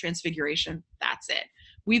taught. Transfiguration, that's it.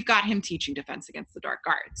 We've got him teaching Defense Against the Dark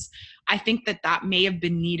Arts. I think that may have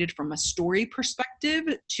been needed from a story perspective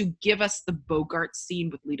to give us the Bogart scene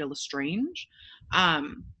with Leta Lestrange.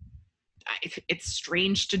 It's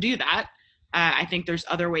strange to do that. I think there's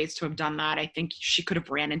other ways to have done that. I think she could have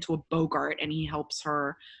ran into a Bogart and he helps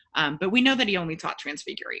her. But we know that he only taught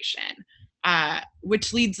Transfiguration,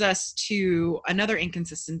 which leads us to another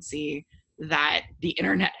inconsistency that the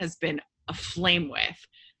internet has been aflame with.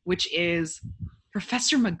 which is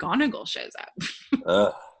Professor McGonagall shows up.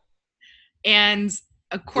 Ugh. And It's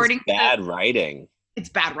according to, bad writing. it's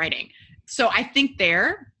bad writing. So I think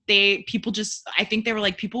I think they were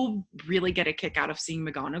like, people really get a kick out of seeing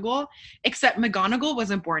McGonagall, except McGonagall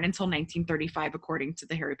wasn't born until 1935, according to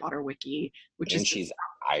the Harry Potter wiki, which And is she's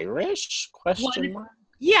Irish? one. Question mark.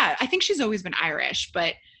 Yeah, I think she's always been Irish,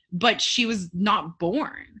 but she was not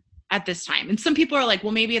born at this time. And some people are like,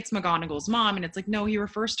 well, maybe it's McGonagall's mom. And it's like, no, he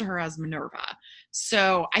refers to her as Minerva.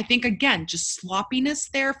 So I think, again, just sloppiness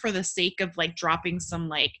there for the sake of like dropping some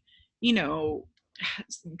like, you know,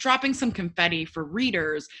 dropping some confetti for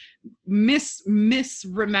readers,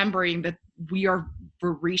 misremembering that we are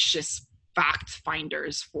voracious fact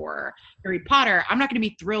finders for Harry Potter. I'm not going to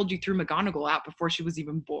be thrilled you threw McGonagall out before she was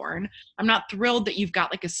even born. I'm not thrilled that you've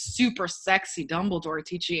got like a super sexy Dumbledore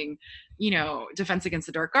teaching, Defense Against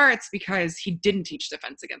the Dark Arts, because he didn't teach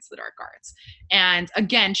Defense Against the Dark Arts. And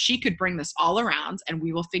again, she could bring this all around and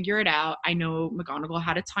we will figure it out. I know McGonagall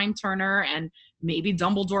had a time turner, and maybe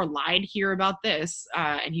Dumbledore lied here about this,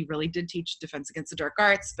 and he really did teach Defense Against the Dark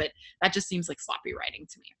Arts, but that just seems like sloppy writing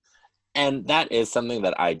to me. And that is something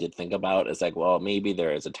that I did think about, is like, well, maybe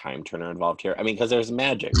there is a time turner involved here. I mean, because there's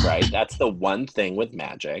magic, right? That's the one thing with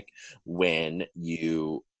magic, when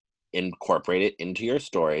you incorporate it into your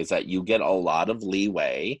stories, that you get a lot of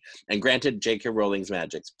leeway. And granted, J.K. Rowling's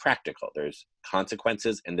magic's practical. There's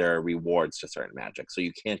consequences and there are rewards to certain magic. So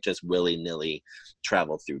you can't just willy-nilly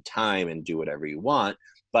travel through time and do whatever you want.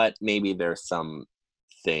 But maybe there's something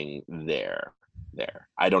there.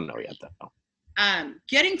 I don't know yet, though.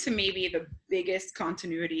 Getting to maybe the biggest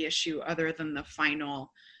continuity issue other than the final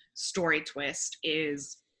story twist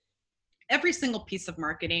is every single piece of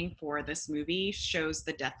marketing for this movie shows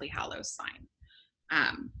the Deathly Hallows sign,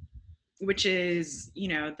 which is,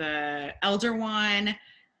 the Elder Wand,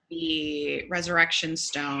 the Resurrection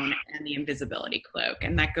Stone, and the Invisibility Cloak.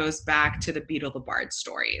 And that goes back to the Beedle the Bard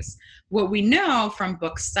stories. What we know from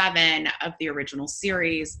book 7 of the original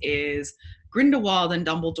series is Grindelwald and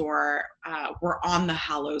Dumbledore were on the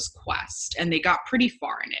Hallows quest, and they got pretty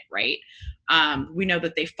far in it, right? We know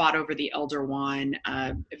that they fought over the Elder Wand.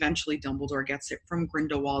 Eventually, Dumbledore gets it from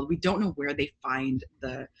Grindelwald. We don't know where they find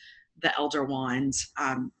the Elder Wand,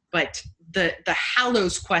 but the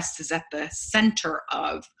Hallows quest is at the center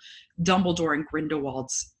of Dumbledore and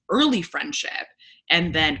Grindelwald's early friendship,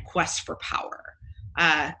 and then quest for power.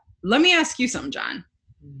 Let me ask you something, John.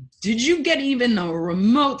 Did you get even a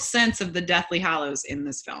remote sense of the Deathly Hallows in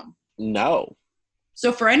this film? No.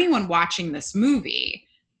 So for anyone watching this movie,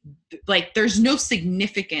 like, there's no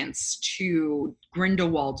significance to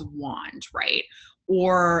Grindelwald's wand, right?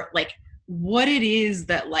 Or like what it is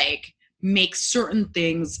that like makes certain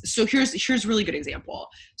things. So here's a really good example.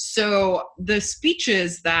 So the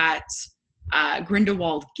speeches that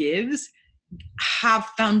Grindelwald gives have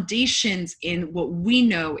foundations in what we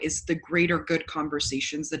know is the greater good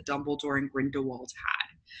conversations that Dumbledore and Grindelwald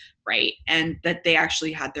had, right? And that they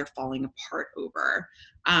actually had their falling apart over.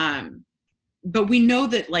 But we know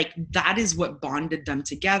that like that is what bonded them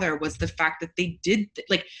together, was the fact that they did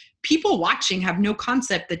like, people watching have no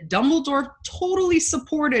concept that Dumbledore totally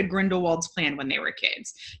supported Grindelwald's plan when they were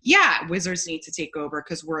kids. Yeah, wizards need to take over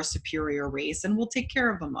because we're a superior race and we'll take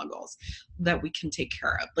care of the muggles that we can take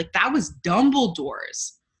care of. Like, that was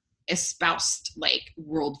Dumbledore's espoused like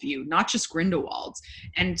worldview, not just Grindelwald's.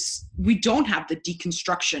 And we don't have the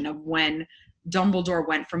deconstruction of when Dumbledore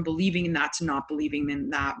went from believing in that to not believing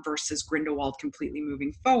in that versus Grindelwald completely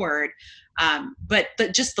moving forward. But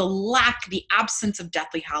the absence of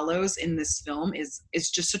Deathly Hallows in this film is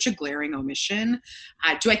just such a glaring omission.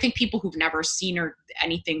 Do I think people who've never seen or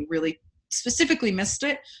anything really specifically missed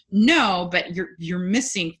it? No, but you're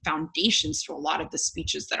missing foundations to a lot of the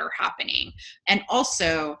speeches that are happening. And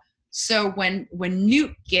also, so when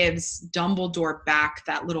Newt gives Dumbledore back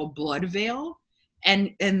that little blood veil,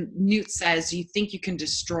 and Newt says, "You think you can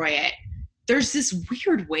destroy it?" There's this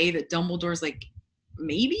weird way that Dumbledore's like,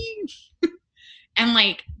 maybe? And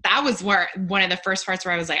like, that was where one of the first parts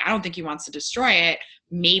where I was like, I don't think he wants to destroy it.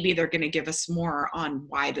 Maybe they're going to give us more on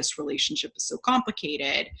why this relationship is so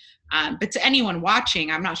complicated. But to anyone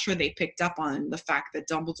watching, I'm not sure they picked up on the fact that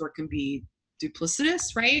Dumbledore can be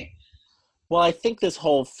duplicitous, right? Well, I think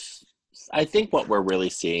what we're really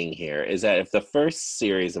seeing here is that if the first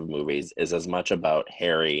series of movies is as much about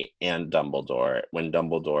Harry and Dumbledore, when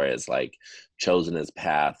Dumbledore is like chosen his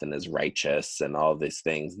path and is righteous and all these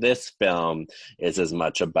things, this film is as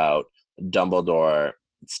much about Dumbledore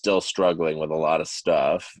still struggling with a lot of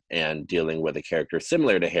stuff and dealing with a character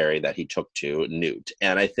similar to Harry that he took to, Newt.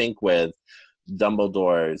 And I think with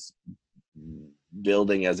Dumbledore's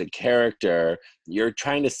building as a character, you're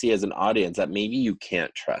trying to see as an audience that maybe you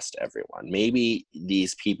can't trust everyone. Maybe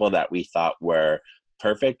these people that we thought were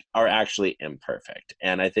perfect are actually imperfect.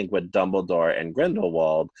 And I think with Dumbledore and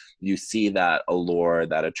Grindelwald, you see that allure,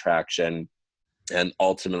 that attraction, and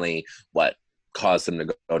ultimately what caused them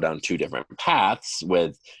to go down two different paths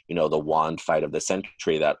with, you know, the wand fight of the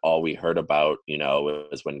century that all we heard about, you know,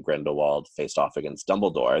 was when Grindelwald faced off against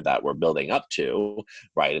Dumbledore, that we're building up to,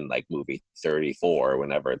 right, in like movie 34,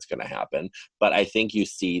 whenever it's going to happen. But I think you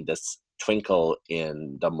see this twinkle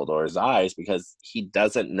in Dumbledore's eyes because he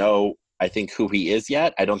doesn't know, I think, who he is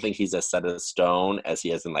yet. I don't think he's as set of stone as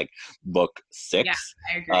he is in like book 6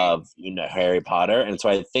 I agree. of, you know, Harry Potter. And so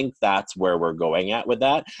I think that's where we're going at with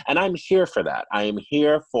that. And I'm here for that. I am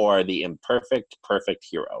here for the imperfect, perfect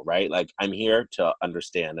hero, right? Like I'm here to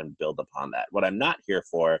understand and build upon that. What I'm not here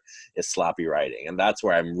for is sloppy writing. And that's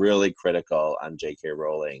where I'm really critical on J.K.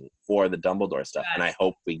 Rowling for the Dumbledore stuff. And I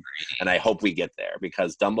hope we get there,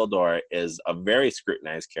 because Dumbledore is a very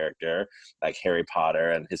scrutinized character, like Harry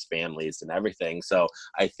Potter and his families and everything. So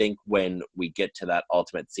I think when we get to that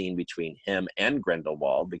ultimate scene between him and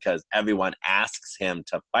Grindelwald, because everyone asks him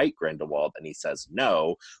to fight Grindelwald and he says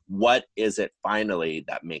no, what is it finally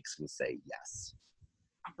that makes him say yes?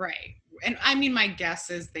 Right. And I mean, my guess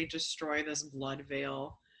is they destroy this blood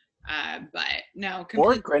veil. But no,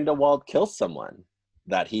 or Grindelwald kills someone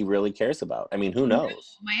that he really cares about. I mean, who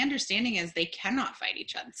knows? My understanding is they cannot fight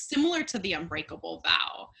each other. Similar to the Unbreakable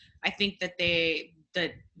Vow, I think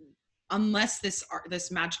that unless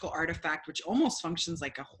this magical artifact, which almost functions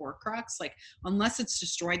like a Horcrux, like unless it's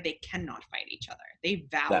destroyed, they cannot fight each other. They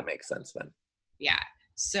vow. That makes sense then. Yeah.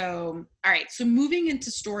 So, all right. So moving into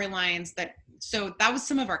storylines that was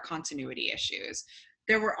some of our continuity issues.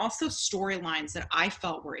 There were also storylines that I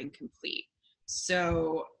felt were incomplete.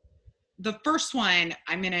 So the first one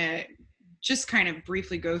I'm going to just kind of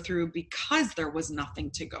briefly go through because there was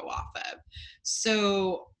nothing to go off of.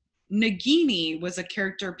 So Nagini was a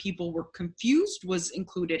character people were confused was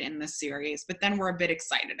included in the series, but then we're a bit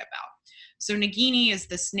excited about. So Nagini is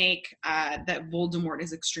the snake that Voldemort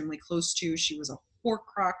is extremely close to. She was a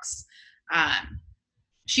Horcrux.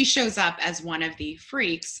 She shows up as one of the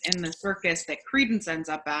freaks in the circus that Credence ends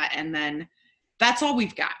up at, and then that's all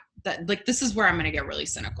we've got. That, like, this is where I'm going to get really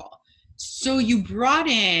cynical. So you brought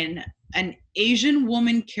in an Asian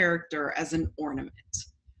woman character as an ornament.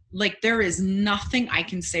 Like, there is nothing I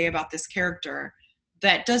can say about this character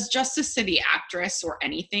that does justice to the actress or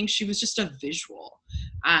anything. She was just a visual.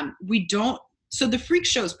 So the freak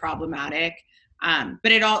show is problematic,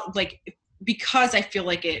 but it all, like, because I feel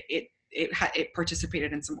like it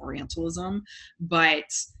participated in some Orientalism. But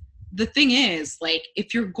the thing is, like,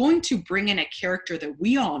 if you're going to bring in a character that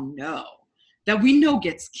we know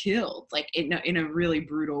gets killed, like in a really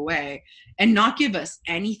brutal way, and not give us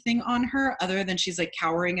anything on her other than she's like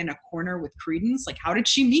cowering in a corner with Credence. Like, how did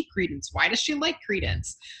she meet Credence? Why does she like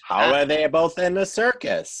Credence? How are they both in the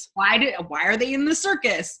circus? Why are they in the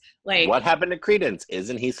circus? Like, what happened to Credence?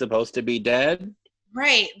 Isn't he supposed to be dead?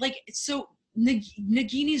 Right. Like, so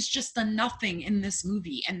Nagini's just a nothing in this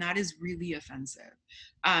movie, and that is really offensive.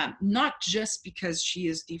 Not just because she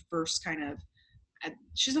is the first kind of,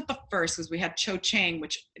 she's not the first, because we had Cho Chang,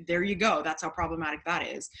 which, there you go, that's how problematic that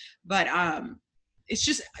is. But it's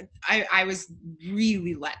just, I was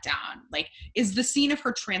really let down. Like, is the scene of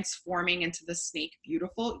her transforming into the snake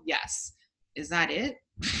beautiful? Yes. Is that it?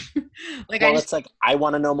 Like, well, it's like, I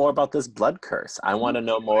want to know more about this blood curse. I want to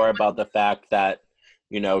know more about the fact that,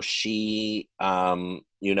 you know, she,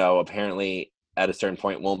 you know, apparently at a certain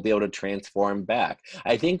point won't be able to transform back.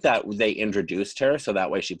 I think that they introduced her so that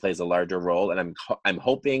way she plays a larger role, and I'm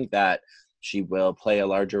hoping that she will play a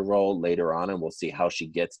larger role later on, and we'll see how she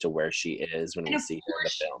gets to where she is when we see her in the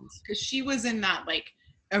films. Because she was in that, like,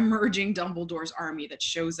 emerging Dumbledore's army that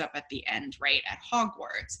shows up at the end, right, at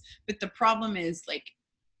Hogwarts. But the problem is, like,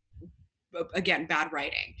 again, bad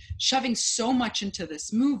writing, shoving so much into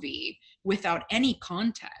this movie without any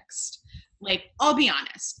context. Like, I'll be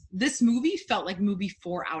honest, this movie felt like movie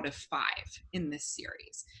 4 out of 5 in this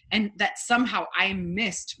series, and that somehow I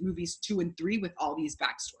missed movies 2 and 3 with all these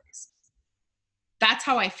backstories. That's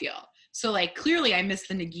how I feel. So, like, clearly I missed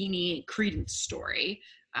the Nagini Credence story,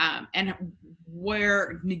 and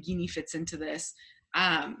where Nagini fits into this.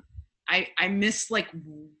 I miss, like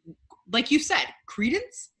you said,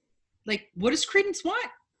 Credence. Like, what does Credence want?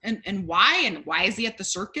 And why is he at the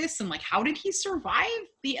circus? And, like, how did he survive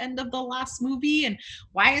the end of the last movie? And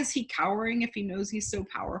why is he cowering if he knows he's so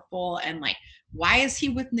powerful? And, like, why is he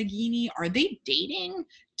with Nagini? Are they dating?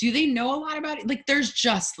 Do they know a lot about it? Like, there's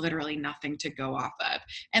just literally nothing to go off of.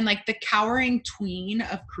 And like the cowering tween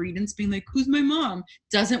of Credence being like, who's my mom?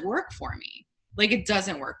 Doesn't work for me. Like, it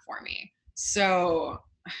doesn't work for me. So,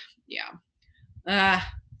 yeah.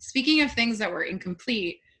 Speaking of things that were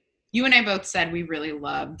incomplete, you and I both said we really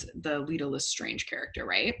loved the Lita Lestrange character,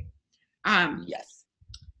 right? Yes.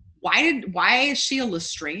 Why is she a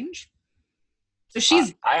Lestrange? So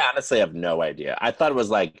she's I honestly have no idea. I thought it was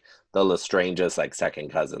like the Lestrange's like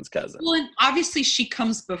second cousin's cousin. well, and obviously she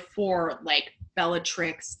comes before like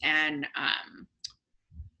Bellatrix and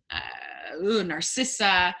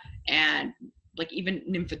Narcissa, and like even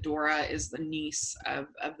Nymphadora is the niece of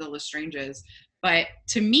the Lestranges. But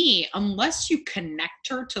to me, unless you connect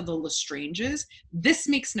her to the Lestranges, this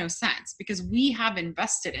makes no sense because we have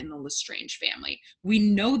invested in the Lestrange family. We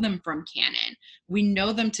know them from canon. We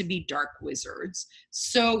know them to be dark wizards.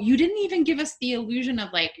 So you didn't even give us the illusion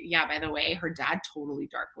of like, yeah, by the way, her dad totally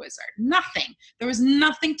dark wizard. Nothing. There was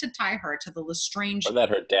nothing to tie her to the Lestrange. Or that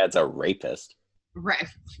her dad's a rapist.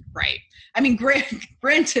 Right. I mean,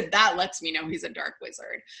 granted, that lets me know he's a dark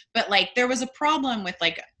wizard, but like there was a problem with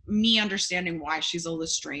like me understanding why she's a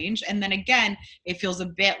Lestrange, and then again, it feels a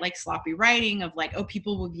bit like sloppy writing of like, oh,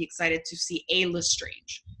 people will be excited to see a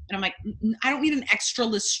Lestrange, and I'm like, I don't need an extra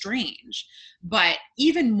Lestrange. But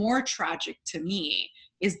even more tragic to me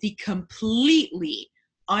is the completely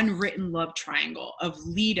unwritten love triangle of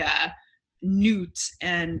Lita, Newt,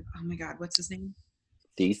 and oh my God, what's his name?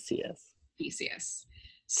 Theseus. Theseus.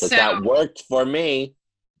 Because So that worked for me.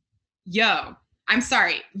 yo, I'm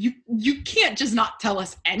sorry, you can't just not tell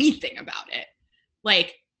us anything about it.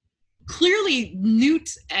 Like, clearly Newt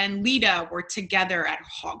and Lita were together at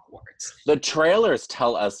Hogwarts. The trailers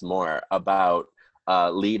tell us more about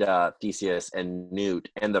Lita, Theseus, and Newt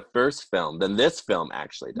in the first film than this film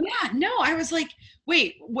actually does. Yeah, no, I was like,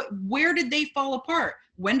 wait, where did they fall apart?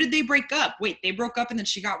 When did they break up? Wait, they broke up and then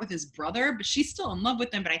she got with his brother, but she's still in love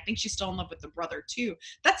with him, but I think she's still in love with the brother too.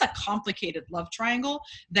 That's a complicated love triangle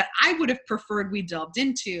that I would have preferred we delved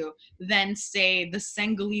into than, say, the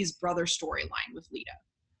Senghalese brother storyline with Lita.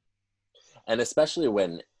 And especially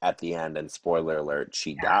when at the end, and spoiler alert,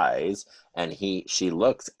 she dies, and she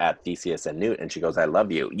looks at Theseus and Newt, and she goes, "I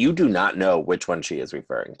love you." You do not know which one she is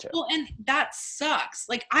referring to. Well, and that sucks.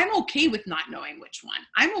 Like, I'm okay with not knowing which one.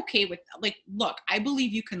 I'm okay with, like, look, I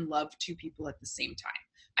believe you can love two people at the same time.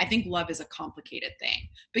 I think love is a complicated thing.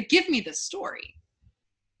 But give me the story.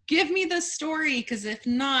 Give me the story, because if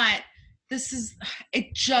not, I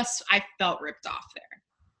felt ripped off there.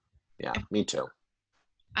 Yeah, me too.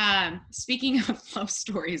 Speaking of love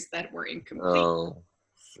stories that were incomplete.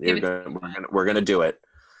 We're gonna do it.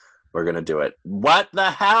 We're gonna do it. What the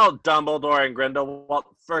hell, Dumbledore and Grindelwald?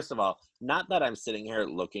 First of all, not that I'm sitting here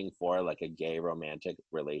looking for like a gay romantic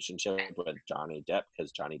relationship with Johnny Depp,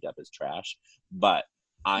 because Johnny Depp is trash. But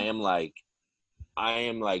I am like,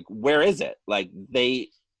 where is it? Like, they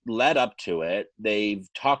led up to it, they've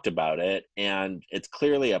talked about it, and it's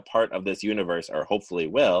clearly a part of this universe, or hopefully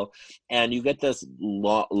will. And you get this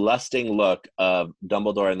lusting look of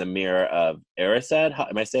Dumbledore in the mirror of Erised.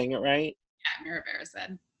 Am I saying it right? Yeah, Mirror of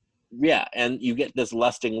Erised. Yeah, and you get this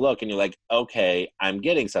lusting look, and you're like, okay, I'm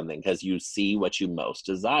getting something, because you see what you most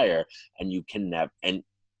desire, and you can never, and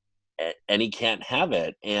he can't have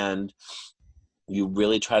it, and you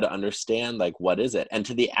really try to understand, like, what is it? And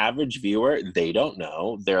to the average viewer, they don't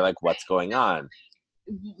know. They're like, what's going on?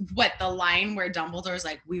 What, the line where Dumbledore's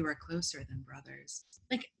like, we were closer than brothers.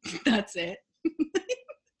 Like, that's it.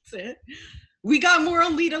 That's it. We got more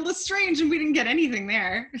on Lita Lestrange and we didn't get anything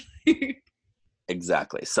there.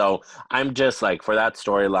 Exactly. So I'm just like, for that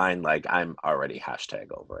storyline, like, I'm already hashtag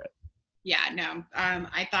over it. Yeah, no.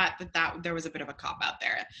 I thought that there was a bit of a cop out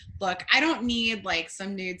there. Look, I don't need like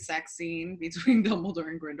some nude sex scene between Dumbledore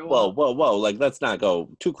and Grindelwald. Whoa! Like, let's not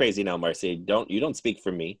go too crazy now, Marcy. You don't speak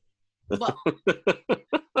for me. Well,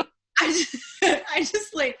 I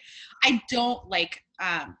just like, I don't like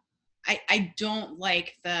I don't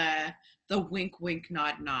like the wink wink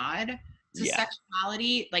nod to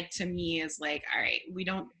sexuality. Like, to me is like, all right, we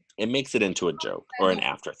don't. It makes it into a joke or an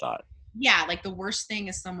afterthought. Yeah, like the worst thing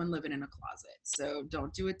is someone living in a closet. So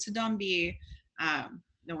don't do it to Dumby.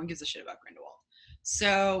 No one gives a shit about Grindelwald.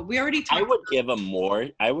 So we already talked. I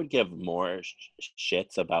would give more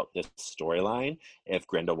shits about this storyline if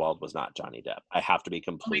Grindelwald was not Johnny Depp. I have to be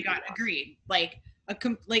completely. Oh my God, agreed. Like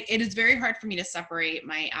it is very hard for me to separate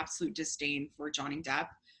my absolute disdain for Johnny Depp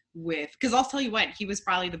because I'll tell you what, he was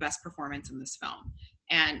probably the best performance in this film,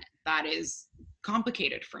 and that is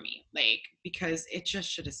complicated for me, like, because it just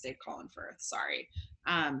should have stayed Colin Firth. Sorry,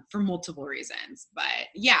 for multiple reasons. But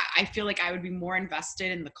yeah, I feel like I would be more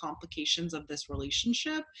invested in the complications of this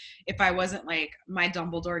relationship if I wasn't like, my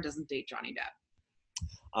Dumbledore doesn't date Johnny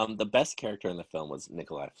Depp. The best character in the film was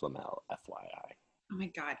Nikolai Flamel, FYI. Oh my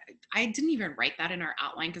God. I didn't even write that in our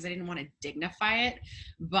outline because I didn't want to dignify it.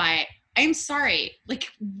 But I'm sorry. Like,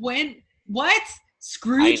 what? I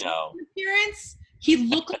Scrooge know. appearance? He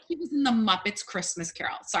looked like he was in the Muppets Christmas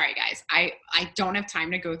Carol. Sorry, guys. I don't have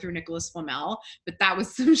time to go through Nicholas Flamel, but that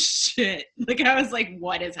was some shit. Like, I was like,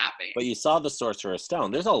 what is happening? But you saw the Sorcerer's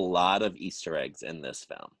Stone. There's a lot of Easter eggs in this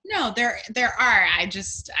film. No, there are.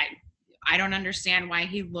 I don't understand why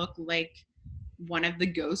he looked like one of the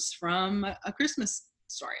ghosts from A Christmas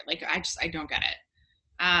Story. Like, I don't get it.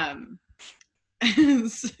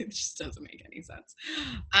 It just doesn't make any sense.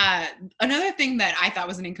 Another thing that I thought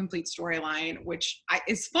was an incomplete storyline, which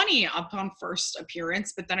is funny upon first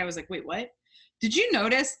appearance, but then I was like, wait, what? Did you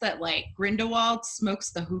notice that, like, Grindelwald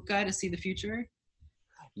smokes the hookah to see the future?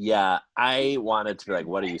 Yeah, I wanted to be like,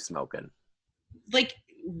 what are you smoking? Like,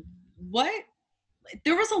 what?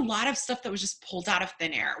 There was a lot of stuff that was just pulled out of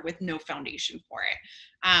thin air with no foundation for it.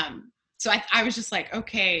 So I was just like,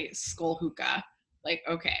 okay, skull hookah. Like,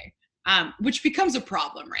 okay. Which becomes a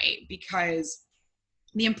problem, right? Because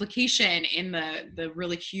the implication in the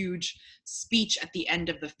really huge speech at the end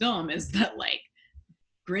of the film is that, like,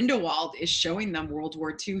 Grindelwald is showing them World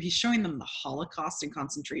War II. He's showing them the Holocaust and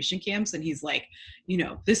concentration camps. And he's like,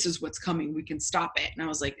 this is what's coming. We can stop it. And I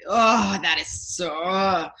was like, oh, that is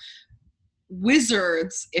so...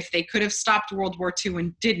 Wizards, if they could have stopped World War II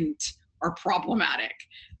and didn't, are problematic.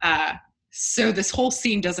 So this whole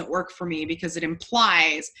scene doesn't work for me because it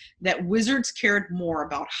implies that wizards cared more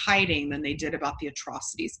about hiding than they did about the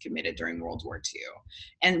atrocities committed during World War II.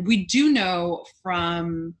 And we do know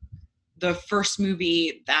from the first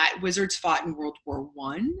movie that wizards fought in World War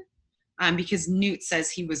I, because Newt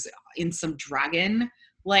says he was in some dragon,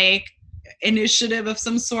 like, initiative of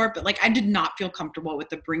some sort, but, like, I did not feel comfortable with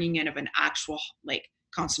the bringing in of an actual, like,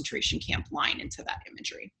 concentration camp line into that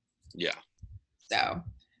imagery. Yeah. So,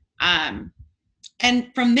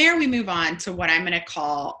 and from there we move on to what I'm going to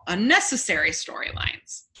call unnecessary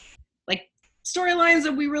storylines, like storylines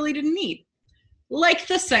that we really didn't need, like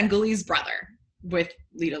the Senghalese brother with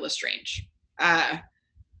Leta Lestrange.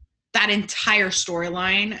 That entire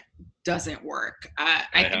storyline doesn't work.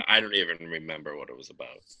 I don't even remember what it was about.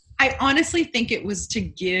 I honestly think it was to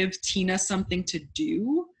give Tina something to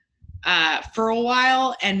do for a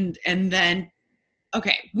while, and then,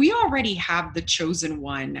 okay, we already have the Chosen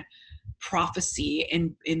One prophecy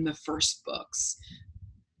in the first books.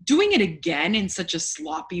 Doing it again in such a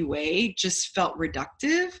sloppy way just felt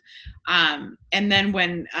reductive. And then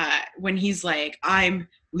when he's like, I'm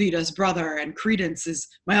Leta's brother and Credence is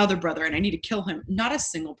my other brother and I need to kill him, not a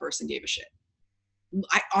single person gave a shit.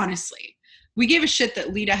 Honestly, we gave a shit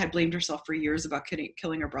that Leta had blamed herself for years about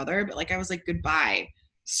killing her brother, but, like, I was like, goodbye,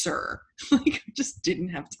 sir. Like, I just didn't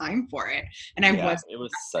have time for it. And it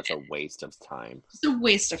was such a waste of time. It's a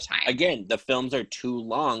waste of time. Again, the films are too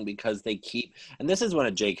long because they keep, and this is one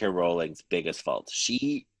of J.K. Rowling's biggest faults.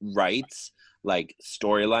 She writes, like,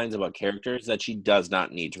 storylines about characters that she does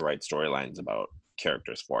not need to write storylines about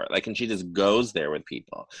characters for it. Like, and she just goes there with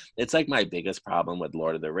people. It's like my biggest problem with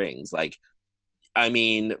Lord of the Rings. Like, I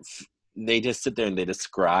mean, they just sit there and they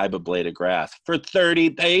describe a blade of grass for 30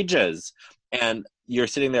 pages. And you're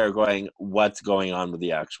sitting there going, what's going on with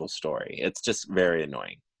the actual story? It's just very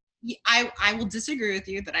annoying. I will disagree with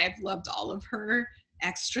you that I've loved all of her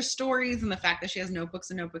extra stories and the fact that she has notebooks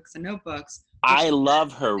and notebooks and notebooks. I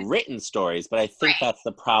love her written stories, but I think that's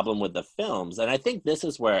the problem with the films. And I think this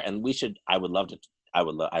is where, and I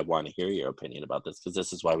want to hear your opinion about this because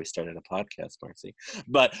this is why we started a podcast, Marcy.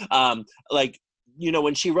 But like,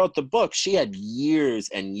 when she wrote the book, she had years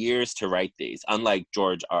and years to write these, unlike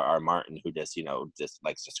George R.R. Martin, who just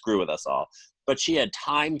likes to screw with us all. But she had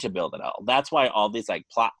time to build it all. That's why all these, like,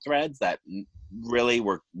 plot threads that really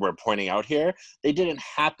we're pointing out here, they didn't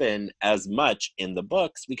happen as much in the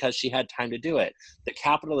books because she had time to do it. The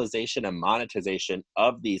capitalization and monetization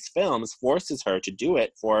of these films forces her to do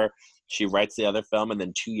it she writes the other film, and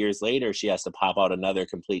then 2 years later, she has to pop out another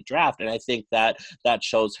complete draft. And I think that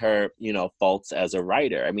shows her, faults as a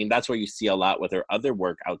writer. I mean, that's where you see a lot with her other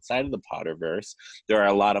work outside of the Potterverse. There are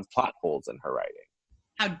a lot of plot holes in her writing.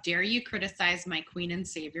 How dare you criticize my Queen and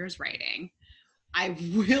Savior's writing? I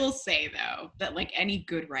will say, though, that, like any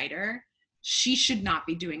good writer, she should not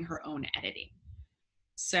be doing her own editing.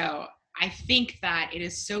 So I think that it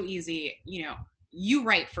is so easy, you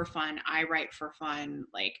write for fun, I write for fun,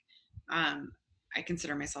 like, I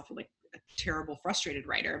consider myself, like, a terrible, frustrated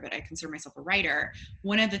writer, but I consider myself a writer.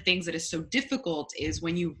 One of the things that is so difficult is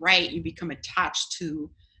when you write, you become attached to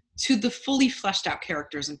the fully fleshed out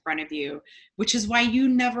characters in front of you, which is why you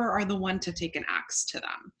never are the one to take an axe to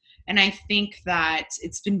them. And I think that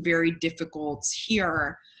it's been very difficult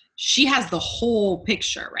here. She has the whole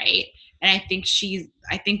picture, right? And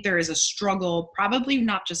I think there is a struggle, probably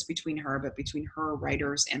not just between her, but between her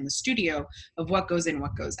writers and the studio, of what goes in,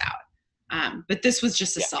 what goes out. But this was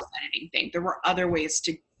just a self-editing thing. There were other ways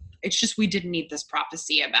to, it's just, we didn't need this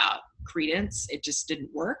prophecy about Credence. It just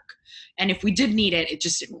didn't work. And if we did need it, it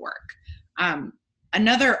just didn't work.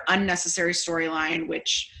 Another unnecessary storyline,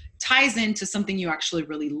 which ties into something you actually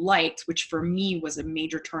really liked, which for me was a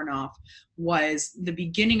major turnoff, was the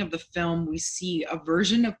beginning of the film. We see a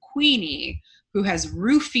version of Queenie who has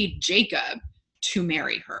roofied Jacob to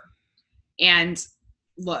marry her. And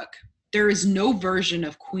look, there is no version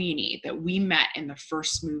of Queenie that we met in the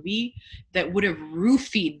first movie that would have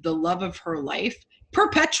roofied the love of her life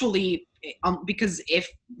perpetually, because if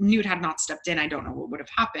Newt had not stepped in, I don't know what would have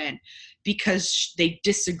happened, because they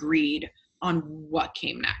disagreed on what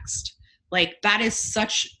came next. Like, that is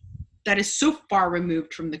so far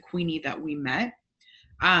removed from the Queenie that we met,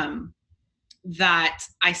 that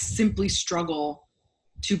I simply struggle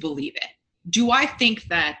to believe it. Do I think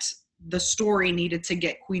that the story needed to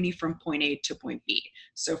get Queenie from point A to point B?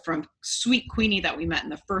 So from sweet Queenie that we met in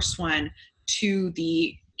the first one to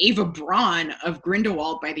the Ava Braun of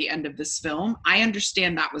Grindelwald by the end of this film, I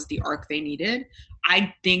understand that was the arc they needed.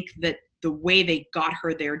 I think that the way they got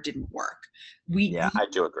her there didn't work. I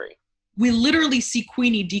do agree. We literally see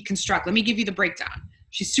Queenie deconstruct. Let me give you the breakdown.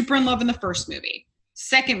 She's super in love in the first movie.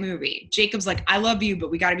 Second movie, Jacob's like, I love you, but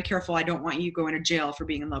we got to be careful. I don't want you going to jail for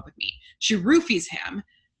being in love with me. She roofies him.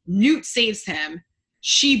 Newt saves him.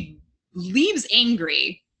 She leaves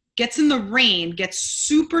angry, gets in the rain, gets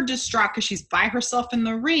super distraught because she's by herself in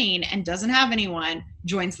the rain and doesn't have anyone,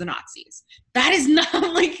 joins the Nazis. That is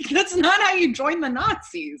not like, that's not how you join the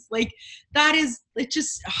Nazis. Like, that is, it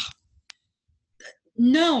just,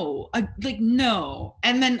 no.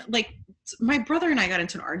 And then, like, my brother and I got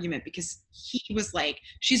into an argument because he was like,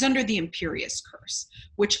 she's under the Imperius curse,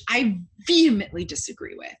 which I vehemently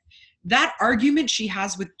disagree with. That argument she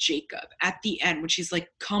has with Jacob at the end, when she's like,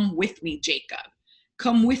 come with me, Jacob,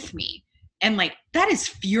 come with me. And like, that is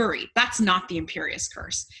fury. That's not the Imperius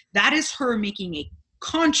curse. That is her making a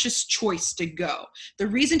conscious choice to go. The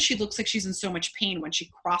reason she looks like she's in so much pain when she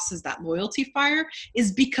crosses that loyalty fire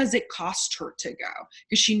is because it cost her to go,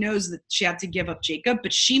 because she knows that she had to give up Jacob,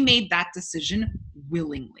 but she made that decision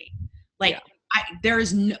willingly. Like, there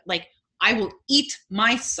is no, like, I will eat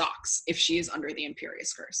my socks if she is under the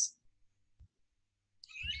Imperius curse.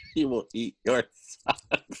 You will eat your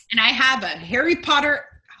socks. And I have a Harry Potter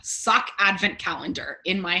sock advent calendar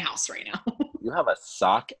in my house right now. You have a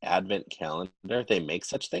sock advent calendar? They make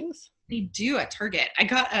such things? They do at Target. I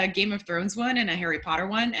got a Game of Thrones one and a Harry Potter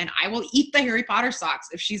one, and I will eat the Harry Potter socks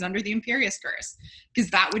if she's under the Imperius curse,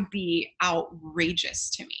 because that would be outrageous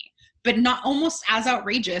to me. But not almost as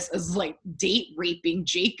outrageous as like date raping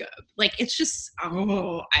Jacob. Like, it's just,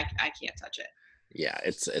 I can't touch it. Yeah,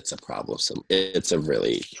 it's a problem. It's a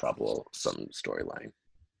really troublesome storyline.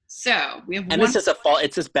 So we have and it's just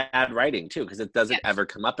it's just bad writing too, because it doesn't ever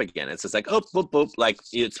come up again. It's just like, oh, boop, boop. Like,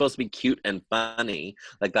 it's supposed to be cute and funny.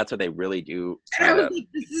 Like, that's what they really do, try to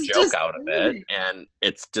joke out of it, and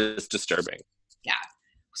it's just disturbing. Yeah.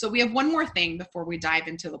 So we have one more thing before we dive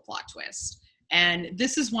into the plot twist, and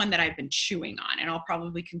this is one that I've been chewing on, and I'll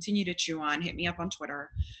probably continue to chew on. Hit me up on Twitter.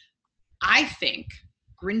 I think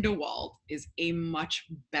Grindelwald is a much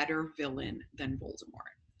better villain than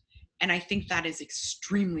Voldemort. And I think that is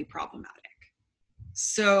extremely problematic.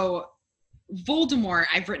 So Voldemort,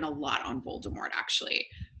 I've written a lot on Voldemort, actually.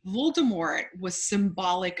 Voldemort was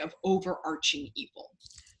symbolic of overarching evil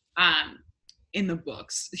in the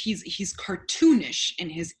books. He's cartoonish in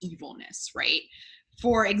his evilness, right?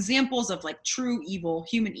 For examples of like true evil,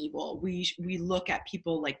 human evil, we look at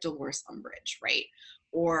people like Dolores Umbridge, right?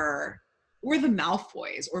 Or the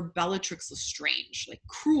Malfoys, or Bellatrix Lestrange, like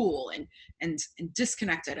cruel and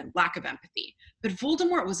disconnected and lack of empathy. But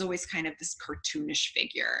Voldemort was always kind of this cartoonish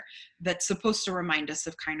figure that's supposed to remind us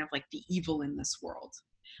of kind of like the evil in this world.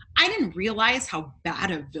 I didn't realize how bad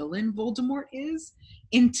a villain Voldemort is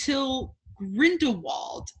until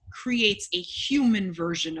Grindelwald creates a human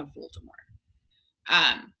version of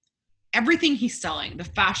Voldemort. Everything he's selling, the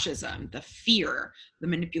fascism, the fear, the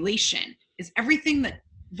manipulation, is everything that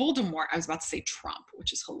Voldemort, I was about to say Trump,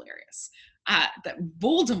 which is hilarious. That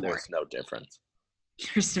Voldemort. There's no difference.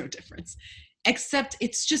 There's no difference. except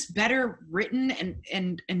it's just better written,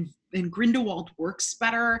 and Grindelwald works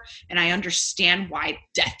better, and I understand why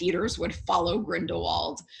Death Eaters would follow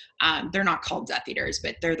Grindelwald. They're not called Death Eaters,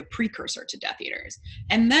 but they're the precursor to Death Eaters.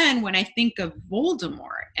 And then when I think of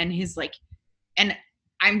Voldemort and his like, and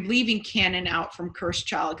I'm leaving canon out from Cursed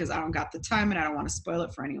Child because I don't got the time and I don't want to spoil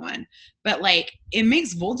it for anyone, but like it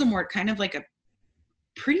makes Voldemort kind of like a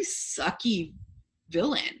pretty sucky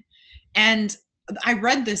villain. And I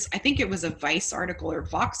read this, I think it was a Vice article or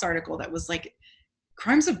Vox article that was like,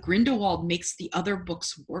 Crimes of Grindelwald makes the other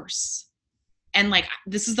books worse. And like,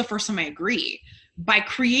 this is the first time I agree. By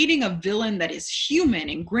creating a villain that is human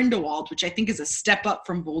in Grindelwald, which I think is a step up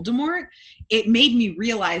from Voldemort, it made me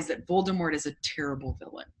realize that Voldemort is a terrible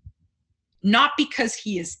villain. Not because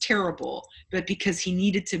he is terrible, but because he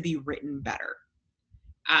needed to be written better.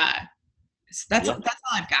 So that's all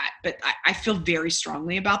I've got. But I feel very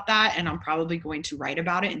strongly about that, and I'm probably going to write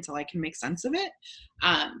about it until I can make sense of it.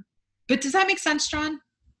 But does that make sense, John?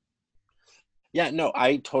 Yeah, no,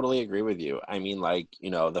 I totally agree with you. I mean, like,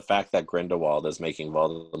 the fact that Grindelwald is making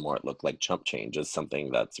Voldemort look like chump change is something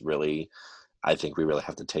that's really, I think we really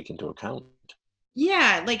have to take into account.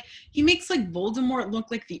 Yeah, like he makes like Voldemort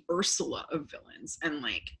look like the Ursula of villains, and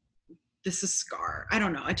like this is Scar. I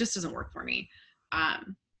don't know. It just doesn't work for me.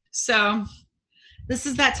 So this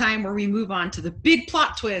is that time where we move on to the big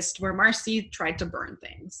plot twist where Marcy tried to burn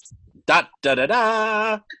things. Da da da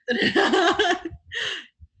da.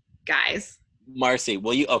 Guys. Marcy,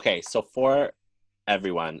 will you? Okay, so for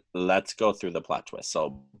everyone, let's go through the plot twist.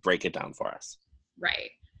 So break it down for us.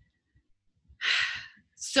 Right.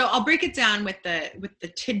 So I'll break it down with the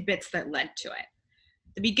tidbits that led to it.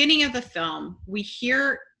 The beginning of the film, we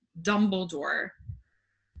hear Dumbledore.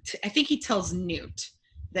 I think he tells Newt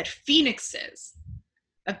that phoenixes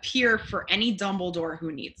appear for any Dumbledore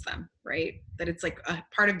who needs them, right? That it's like a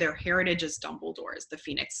part of their heritage as Dumbledores, the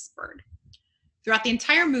phoenix bird. Throughout the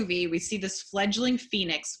entire movie, we see this fledgling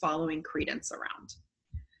phoenix following Credence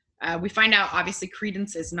around. We find out, obviously,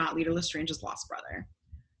 Credence is not Leta Lestrange's lost brother.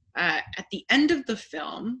 At the end of the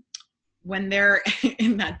film, when they're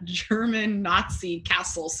in that German Nazi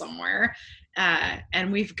castle somewhere,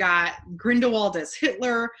 and we've got Grindelwald as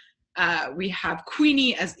Hitler, we have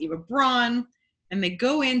Queenie as Eva Braun, and they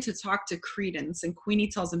go in to talk to Credence, and Queenie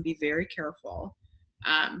tells him, be very careful.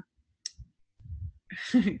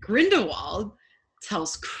 Grindelwald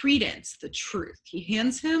tells Credence the truth. He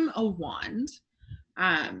hands him a wand,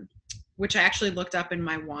 which I actually looked up in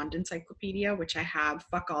my wand encyclopedia, which I have.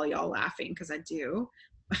 Fuck all y'all laughing, because I do.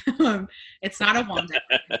 It's not a wand.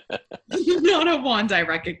 Not a wand I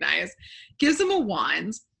recognize. Gives him a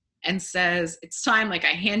wand and says, it's time, like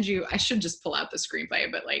I should just pull out the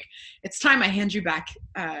screenplay, but like, it's time I hand you back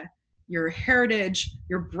your heritage.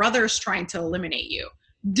 Your brother's trying to eliminate you.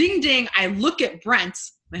 Ding, ding. I look at Brent,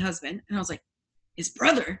 my husband, and I was like, his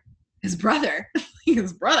brother. And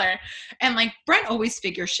like, Brent always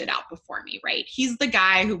figures shit out before me, right? He's the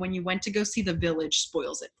guy who, when you went to go see The Village,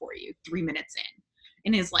 spoils it for you 3 minutes in.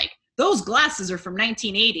 And is like, those glasses are from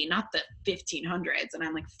 1980, not the 1500s. And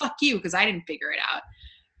I'm like, fuck you, because I didn't figure it out.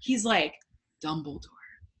 He's like, Dumbledore.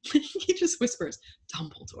 He just whispers,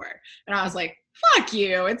 Dumbledore. And I was like, fuck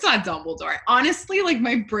you, it's not Dumbledore. Honestly, like,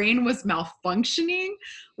 my brain was malfunctioning.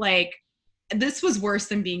 Like, this was worse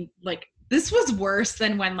than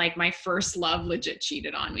when like my first love legit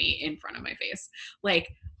cheated on me in front of my face. Like,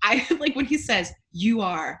 I like when he says, you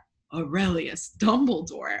are Aurelius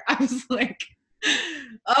Dumbledore, I was like,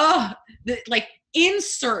 oh, like,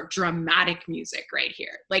 insert dramatic music right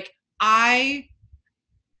here. Like, I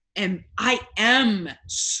am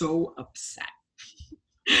so upset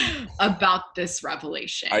about this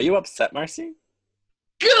revelation. Are you upset, Marcy?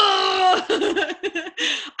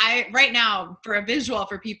 Right now, for a visual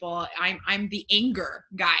for people, I'm the anger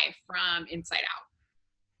guy from Inside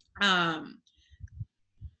Out.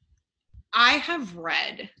 I have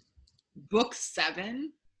read book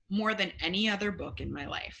 7 more than any other book in my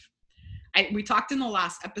life. We talked in the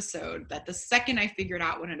last episode that the second I figured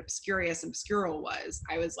out what an obscural was,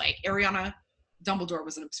 I was like, Ariana Dumbledore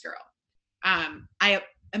was an obscural. I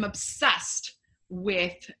am obsessed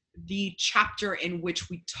with the chapter in which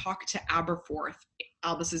we talk to Aberforth,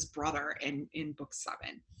 Albus's brother, in book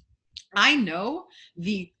 7. I know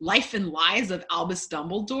the life and lies of Albus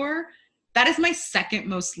Dumbledore. That is my second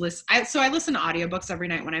most so I listen to audiobooks every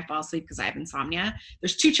night when I fall asleep because I have insomnia.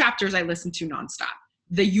 There's 2 chapters I listen to nonstop.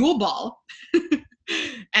 The Yule Ball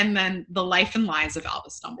and then the life and lies of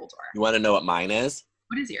Albus Dumbledore. You want to know what mine is?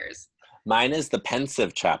 What is yours? Mine is the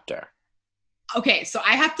pensive chapter. Okay, so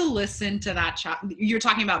I have to listen to that chapter. You're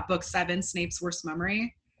talking about book 7, Snape's Worst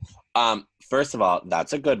Memory? First of all,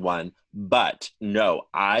 that's a good one. But no,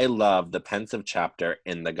 I love the pensive chapter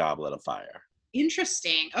in the Goblet of Fire.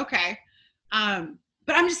 Interesting. Okay.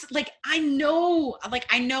 But I'm just like, I know like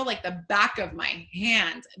the back of my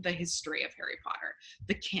hand, the history of Harry Potter,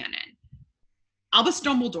 the canon. Albus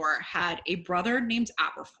Dumbledore had a brother named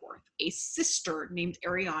Aberforth, a sister named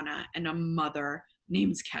Ariana, and a mother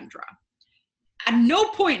named Kendra. At no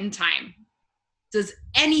point in time does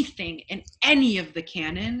anything in any of the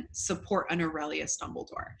canon support an Aurelius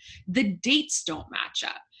Dumbledore. The dates don't match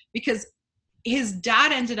up because his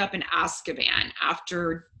dad ended up in Azkaban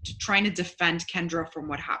after trying to defend Kendra from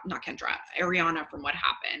what happened, not Kendra, Ariana from what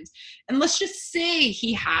happened. And let's just say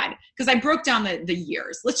he had, because I broke down the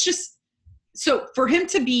years. So for him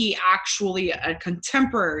to be actually a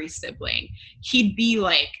contemporary sibling, he'd be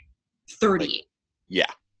like 30.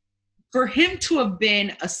 Yeah. For him to have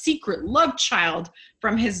been a secret love child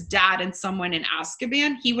from his dad and someone in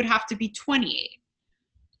Azkaban, he would have to be 28.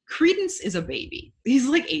 Credence is a baby. He's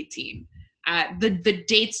like 18. The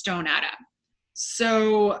dates don't add up.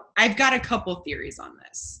 So I've got a couple theories on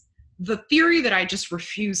this. The theory that I just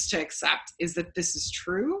refuse to accept is that this is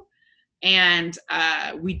true and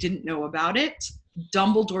we didn't know about it.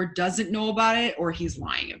 Dumbledore doesn't know about it, or he's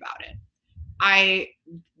lying about it.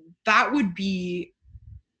 That would be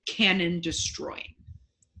canon destroying.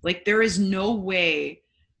 Like, there is no way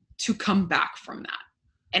to come back from that.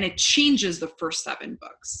 And it changes the first 7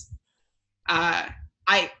 books. I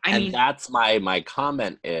mean, that's my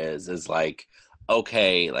comment is like,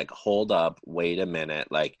 okay, like, hold up, wait a minute,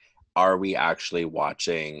 like, are we actually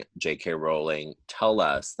watching J.K. Rowling tell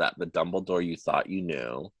us that the Dumbledore you thought you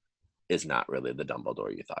knew is not really the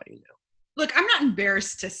Dumbledore you thought you knew? Look, I'm not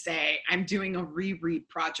embarrassed to say I'm doing a reread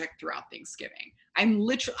project throughout Thanksgiving.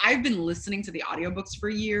 I've been listening to the audiobooks for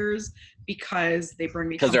years because they bring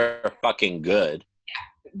me. Because they're fucking good.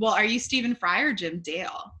 Yeah. Well, are you Stephen Fry or Jim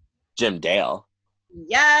Dale? Jim Dale.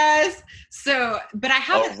 Yes. So, but I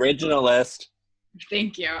haven't. Originalist.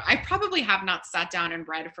 Thank you. I probably have not sat down and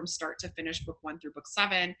read from start to finish book 1 through book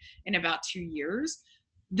 7 in about 2 years.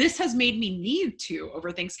 This has made me need to,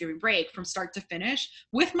 over Thanksgiving break, from start to finish,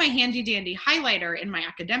 with my handy dandy highlighter in my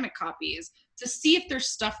academic copies, to see if there's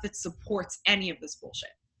stuff that supports any of this bullshit.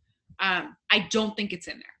 I don't think it's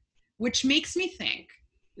in there, which makes me think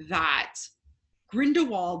that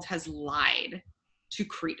Grindelwald has lied to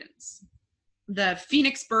Credence. The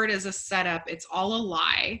Phoenix Bird is a setup. It's all a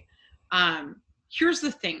lie. Here's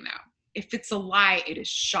the thing, though. If it's a lie, it is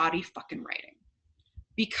shoddy fucking writing.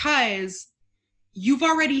 Because you've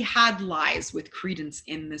already had lies with Credence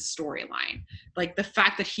in this storyline. Like the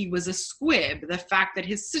fact that he was a squib, the fact that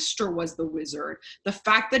his sister was the wizard, the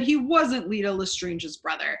fact that he wasn't Leta Lestrange's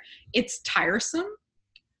brother. It's tiresome.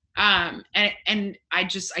 And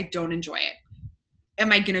I don't enjoy it.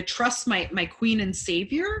 Am I going to trust my queen and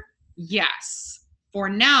savior? Yes. For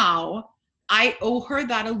now, I owe her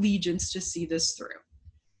that allegiance to see this through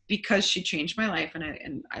because she changed my life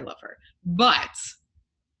and I love her. But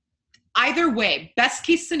either way, best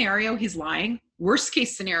case scenario, he's lying. Worst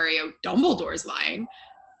case scenario, Dumbledore's lying.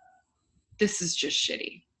 This is just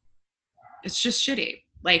shitty. It's just shitty.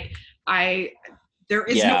 Like I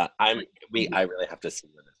really have to see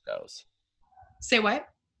where this goes. Say what?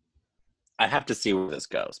 I have to see where this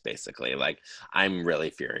goes, basically. Like, I'm really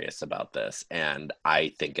furious about this, and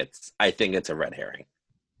I think it's a red herring.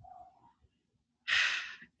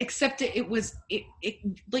 Except it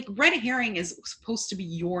like red herring is supposed to be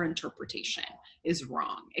your interpretation is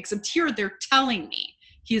wrong. Except here they're telling me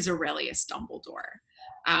he's Aurelius Dumbledore,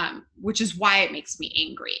 which is why it makes me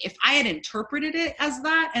angry. If I had interpreted it as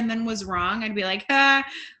that and then was wrong, I'd be like,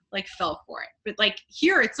 fell for it. But like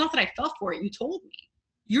here, it's not that I fell for it. You told me.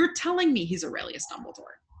 You're telling me he's Aurelius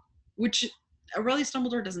Dumbledore, which Aurelius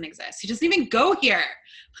Dumbledore doesn't exist. He doesn't even go here.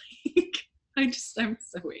 I'm so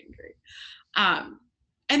angry.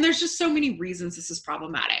 And there's just so many reasons this is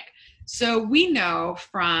problematic. So we know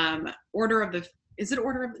from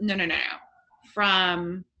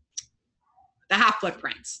from the Half-Blood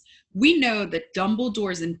Prince, we know that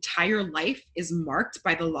Dumbledore's entire life is marked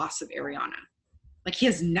by the loss of Ariana. Like he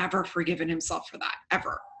has never forgiven himself for that,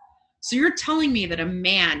 ever. So you're telling me that a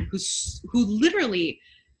man who literally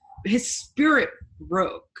his spirit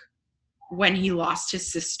broke when he lost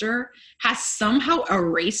his sister has somehow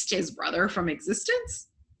erased his brother from existence?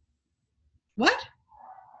 What?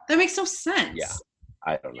 That makes no sense. Yeah,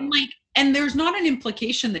 I don't know. And there's not an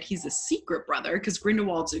implication that he's a secret brother because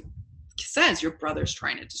Grindelwald says your brother's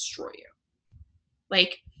trying to destroy you.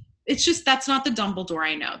 Like, it's just, that's not the Dumbledore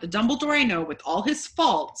I know. The Dumbledore I know, with all his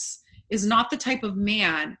faults, is not the type of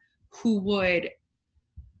man who would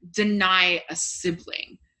deny a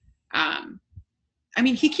sibling. I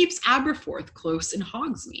mean, he keeps Aberforth close in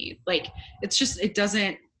Hogsmeade. Like, it's just, it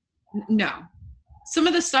doesn't, no. Some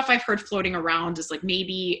of the stuff I've heard floating around is like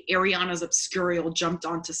maybe Ariana's Obscurial jumped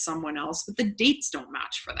onto someone else, but the dates don't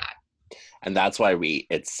match for that. And that's why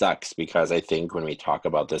it sucks, because I think when we talk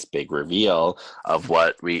about this big reveal of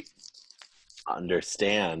what we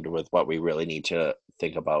understand with what we really need to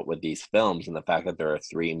think about with these films, and the fact that there are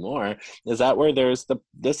 3 more, is that where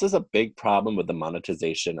this is a big problem with the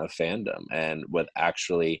monetization of fandom, and with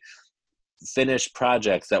actually finished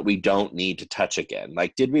projects that we don't need to touch again.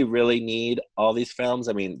 Like, did we really need all these films?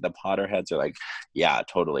 I mean, the Potterheads are like, yeah,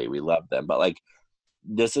 totally, we love them, but like,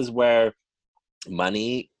 this is where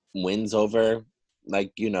money wins over,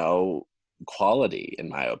 like, quality, in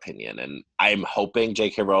my opinion. And I'm hoping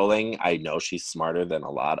J.K. Rowling, I know she's smarter than a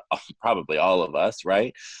lot of, probably all of us,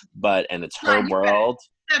 right? And it's her world.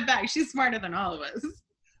 Step back. She's smarter than all of us.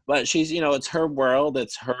 But she's, it's her world.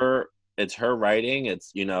 It's her writing.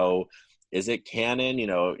 It's, is it canon?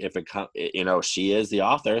 If it she is the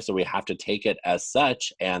author, so we have to take it as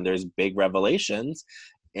such. And there's big revelations.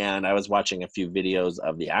 And I was watching a few videos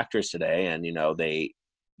of the actors today, and, they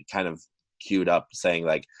kind of queued up saying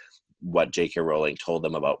like what J.K. Rowling told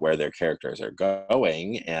them about where their characters are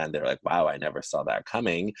going. And they're like, wow, I never saw that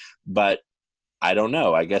coming. But I don't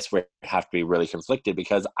know. I guess we have to be really conflicted,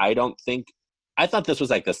 because I thought this was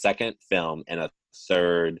like the second film in a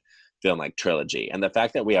third film like trilogy. And the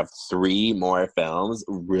fact that we have 3 more films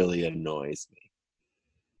really annoys me.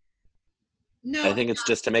 No, I think it's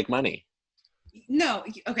just to make money. No,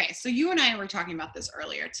 okay, so you and I were talking about this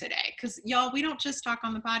earlier today, because y'all, we don't just talk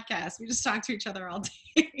on the podcast, we just talk to each other all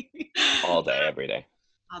day. All day, every day.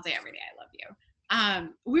 All day, every day, I love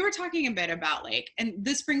you. We were talking a bit about like, and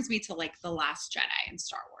this brings me to like The Last Jedi and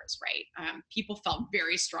Star Wars, right? People felt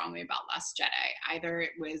very strongly about Last Jedi. Either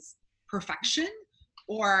it was perfection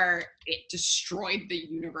or it destroyed the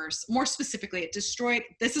universe. More specifically,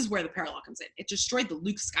 this is where the parallel comes in. It destroyed the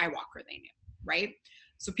Luke Skywalker they knew, right?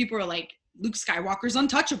 So people were like, Luke Skywalker's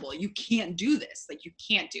untouchable. You can't do this. Like, you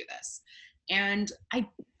can't do this. And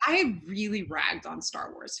I really ragged on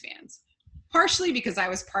Star Wars fans, partially because I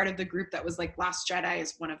was part of the group that was like, Last Jedi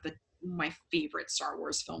is one of my favorite Star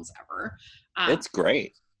Wars films ever. It's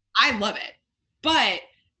great. I love it. But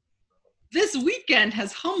this weekend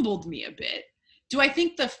has humbled me a bit. Do I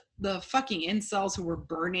think the fucking incels who were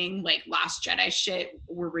burning like Last Jedi shit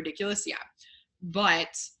were ridiculous? Yeah.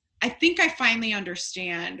 But I think I finally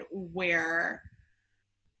understand where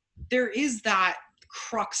there is that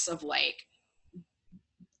crux of like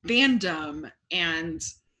fandom and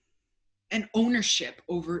ownership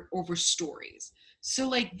over ownership So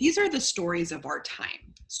like, these are the stories of our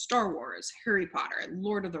time: Star Wars, Harry Potter,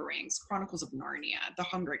 Lord of the Rings, Chronicles of Narnia, The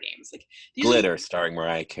Hunger Games. Like, Glitter, starring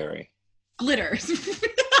Mariah Carey. Glitter.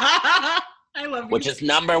 I love you. Which is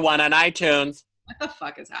number 1 on iTunes. What the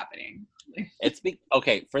fuck is happening?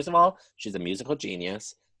 Okay, first of all, she's a musical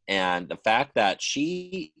genius, and the fact that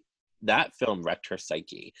that film wrecked her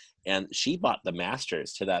psyche, and she bought the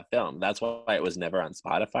masters to that film. That's why it was never on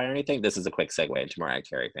Spotify or anything. This is a quick segue into Mariah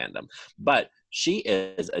Carey fandom, but she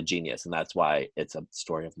is a genius, and that's why it's a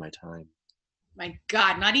story of my time. My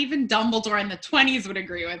God, not even Dumbledore in the 20s would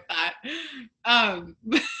agree with that.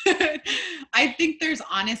 I think there's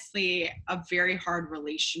honestly a very hard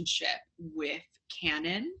relationship with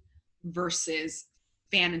canon versus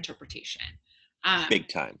fan interpretation. Big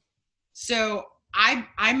time. So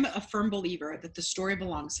I'm a firm believer that the story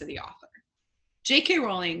belongs to the author. J.K.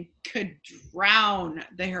 Rowling could drown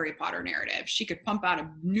the Harry Potter narrative. She could pump out a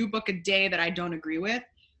new book a day that I don't agree with.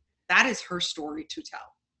 That is her story to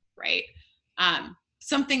tell, right?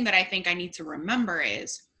 Something that I think I need to remember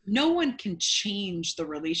is no one can change the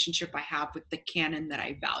relationship I have with the canon that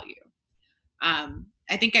I value.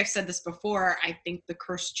 I think I've said this before. I think The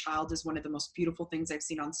Cursed Child is one of the most beautiful things I've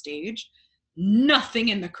seen on stage. Nothing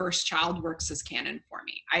in The Cursed Child works as canon for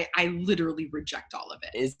me. I literally reject all of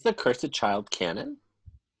it. Is The Cursed Child canon?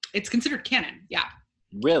 It's considered canon, yeah.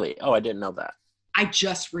 Really? Oh, I didn't know that. I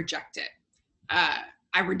just reject it.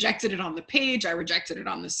 I rejected it on the page. I rejected it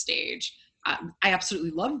on the stage. I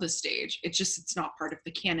absolutely love the stage. It's not part of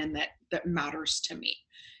the canon that matters to me.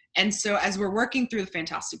 And so as we're working through The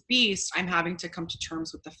Fantastic Beasts, I'm having to come to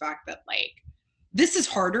terms with the fact that like, this is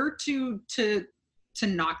harder to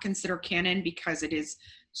not consider canon, because it is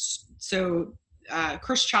so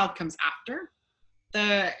Cursed Child comes after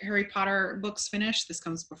the Harry Potter books finish. This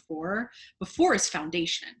comes before is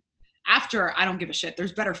Foundation. After, I don't give a shit.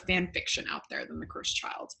 There's better fan fiction out there than The Cursed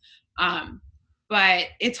Child. But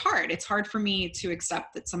it's hard. It's hard for me to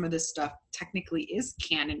accept that some of this stuff technically is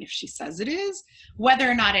canon if she says it is.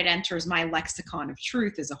 Whether or not it enters my lexicon of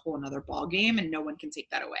truth is a whole nother ballgame, and no one can take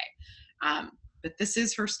that away. But this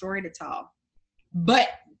is her story to tell. But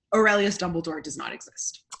Aurelius Dumbledore does not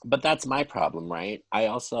exist. But that's my problem, right? I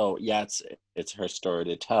also, yeah, it's her story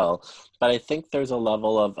to tell, but I think there's a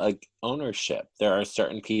level of like ownership. There are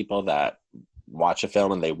certain people that watch a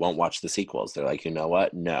film and they won't watch the sequels. They're like, you know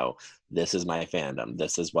what? No, this is my fandom.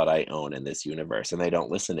 This is what I own in this universe, and they don't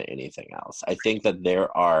listen to anything else. I think that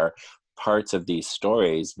there are parts of these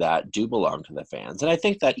stories that do belong to the fans. And I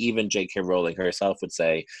think that even J.K. Rowling herself would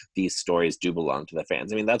say these stories do belong to the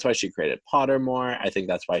fans. I mean, that's why she created Pottermore. I think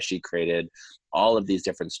that's why she created all of these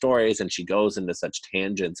different stories, and she goes into such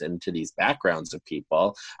tangents into these backgrounds of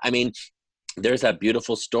people. I mean, there's that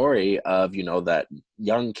beautiful story of, you know, that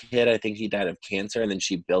young kid, I think he died of cancer, and then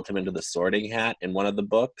she built him into the Sorting Hat in one of the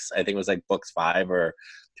books. I think it was like books 5 or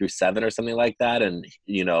through 7 or something like that. And,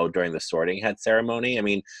 you know, during the Sorting Hat ceremony, I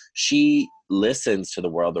mean, she listens to the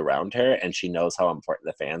world around her, and she knows how important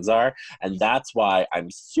the fans are. And that's why I'm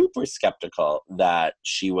super skeptical that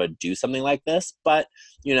she would do something like this. But,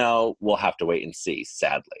 you know, we'll have to wait and see,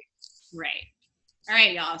 sadly. Right. All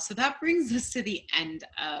right, y'all. So that brings us to the end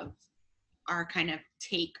of our kind of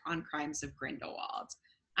take on Crimes of Grindelwald.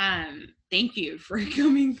 Thank you for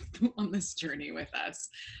coming on this journey with us.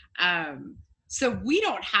 So we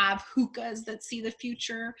don't have hookahs that see the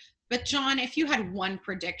future, but John, if you had one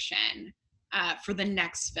prediction for the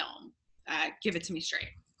next film, give it to me straight.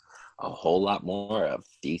 A whole lot more of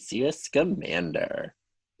Theseus Scamander.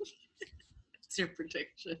 What's your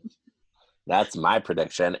prediction? That's my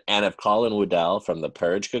prediction. And if Colin Woodell from The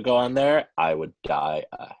Purge could go on there, I would die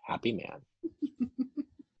a happy man.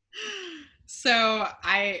 So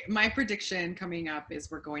my prediction coming up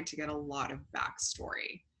is we're going to get a lot of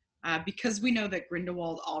backstory because we know that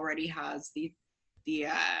Grindelwald already has the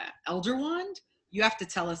Elder Wand. You have to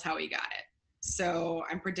tell us how he got it. So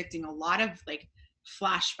I'm predicting a lot of like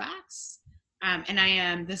flashbacks,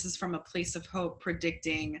 and this is from a place of hope,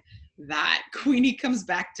 predicting that Queenie comes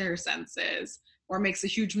back to her senses or makes a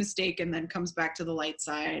huge mistake and then comes back to the light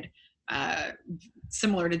side,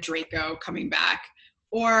 similar to Draco coming back.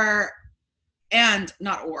 And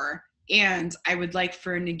I would like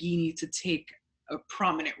for Nagini to take a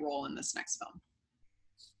prominent role in this next film.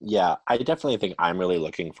 Yeah, I definitely think I'm really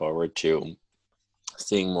looking forward to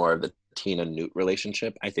seeing more of the Tina Newt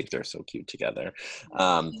relationship. I think they're so cute together.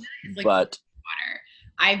 But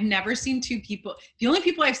I've never seen two people. The only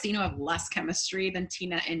people I've seen who have less chemistry than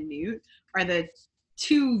Tina and Newt are the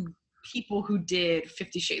two people who did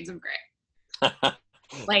 50 Shades of Grey.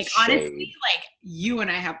 Like, honestly, like, you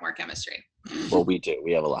and I have more chemistry. Well, we do.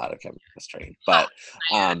 We have a lot of chemistry. But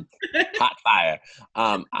hot fire.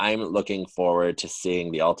 I'm looking forward to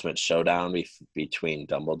seeing the ultimate showdown between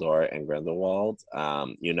Dumbledore and Grindelwald.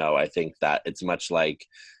 You know, I think that it's much like,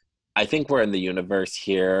 I think we're in the universe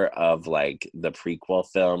here of like the prequel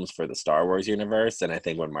films for the Star Wars universe. And I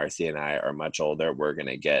think when Marcy and I are much older, we're going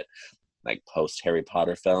to get like post Harry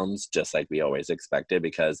Potter films, just like we always expected,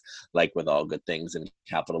 because like with all good things in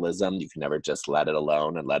capitalism, you can never just let it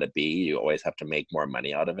alone and let it be. You always have to make more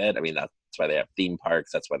money out of it. I mean, that's why they have theme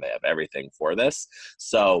parks. That's why they have everything for this.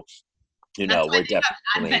 So, you know, we're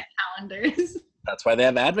definitely advent calendars. That's why they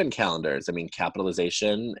have advent calendars. I mean,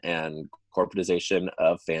 capitalization and corporatization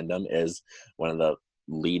of fandom is one of the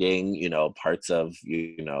leading, you know, parts of,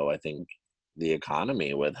 you know, I think the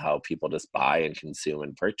economy with how people just buy and consume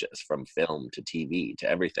and purchase, from film to TV to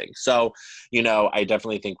everything. So, you know, I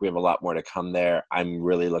definitely think we have a lot more to come there. I'm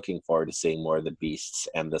really looking forward to seeing more of the beasts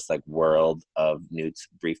and this like world of Newt's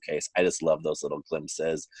briefcase. I just love those little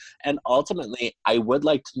glimpses. And ultimately, I would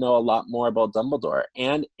like to know a lot more about Dumbledore,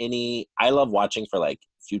 and I love watching for like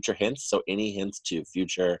future hints. So any hints to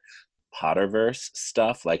future Potterverse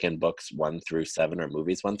stuff, like in books 1 through 7 or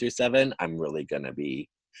movies 1 through 7, I'm really going to be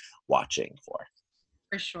watching for.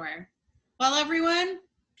 For sure. Well, everyone,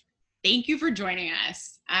 thank you for joining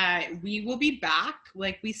us. We will be back,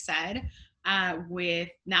 like we said, with,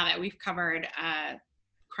 now that we've covered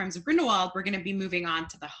Crimes of Grindelwald, we're going to be moving on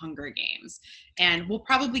to the Hunger Games. And we'll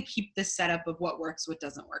probably keep this setup of what works, what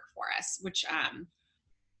doesn't work for us, which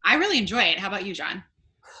I really enjoy it. How about you, John?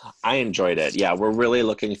 I enjoyed it. Yeah, we're really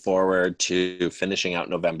looking forward to finishing out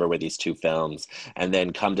November with these 2 films. And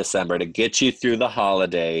then come December, to get you through the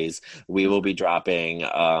holidays, we will be dropping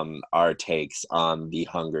our takes on the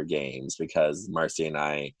Hunger Games, because Marcy and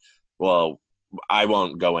I, well, I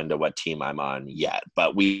won't go into what team I'm on yet,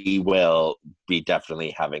 but we will be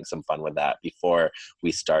definitely having some fun with that before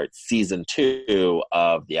we start season 2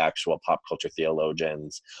 of the actual Pop Culture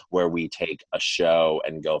Theologians, where we take a show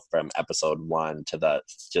and go from episode 1 to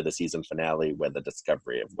the season finale with the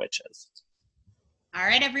discovery of witches. All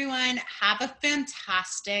right, everyone, have a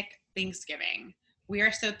fantastic Thanksgiving. We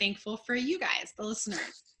are so thankful for you guys, the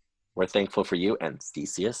listeners. We're thankful for you and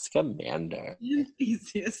Theseus Commander.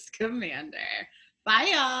 Theseus Commander.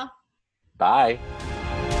 Bye, y'all. Bye.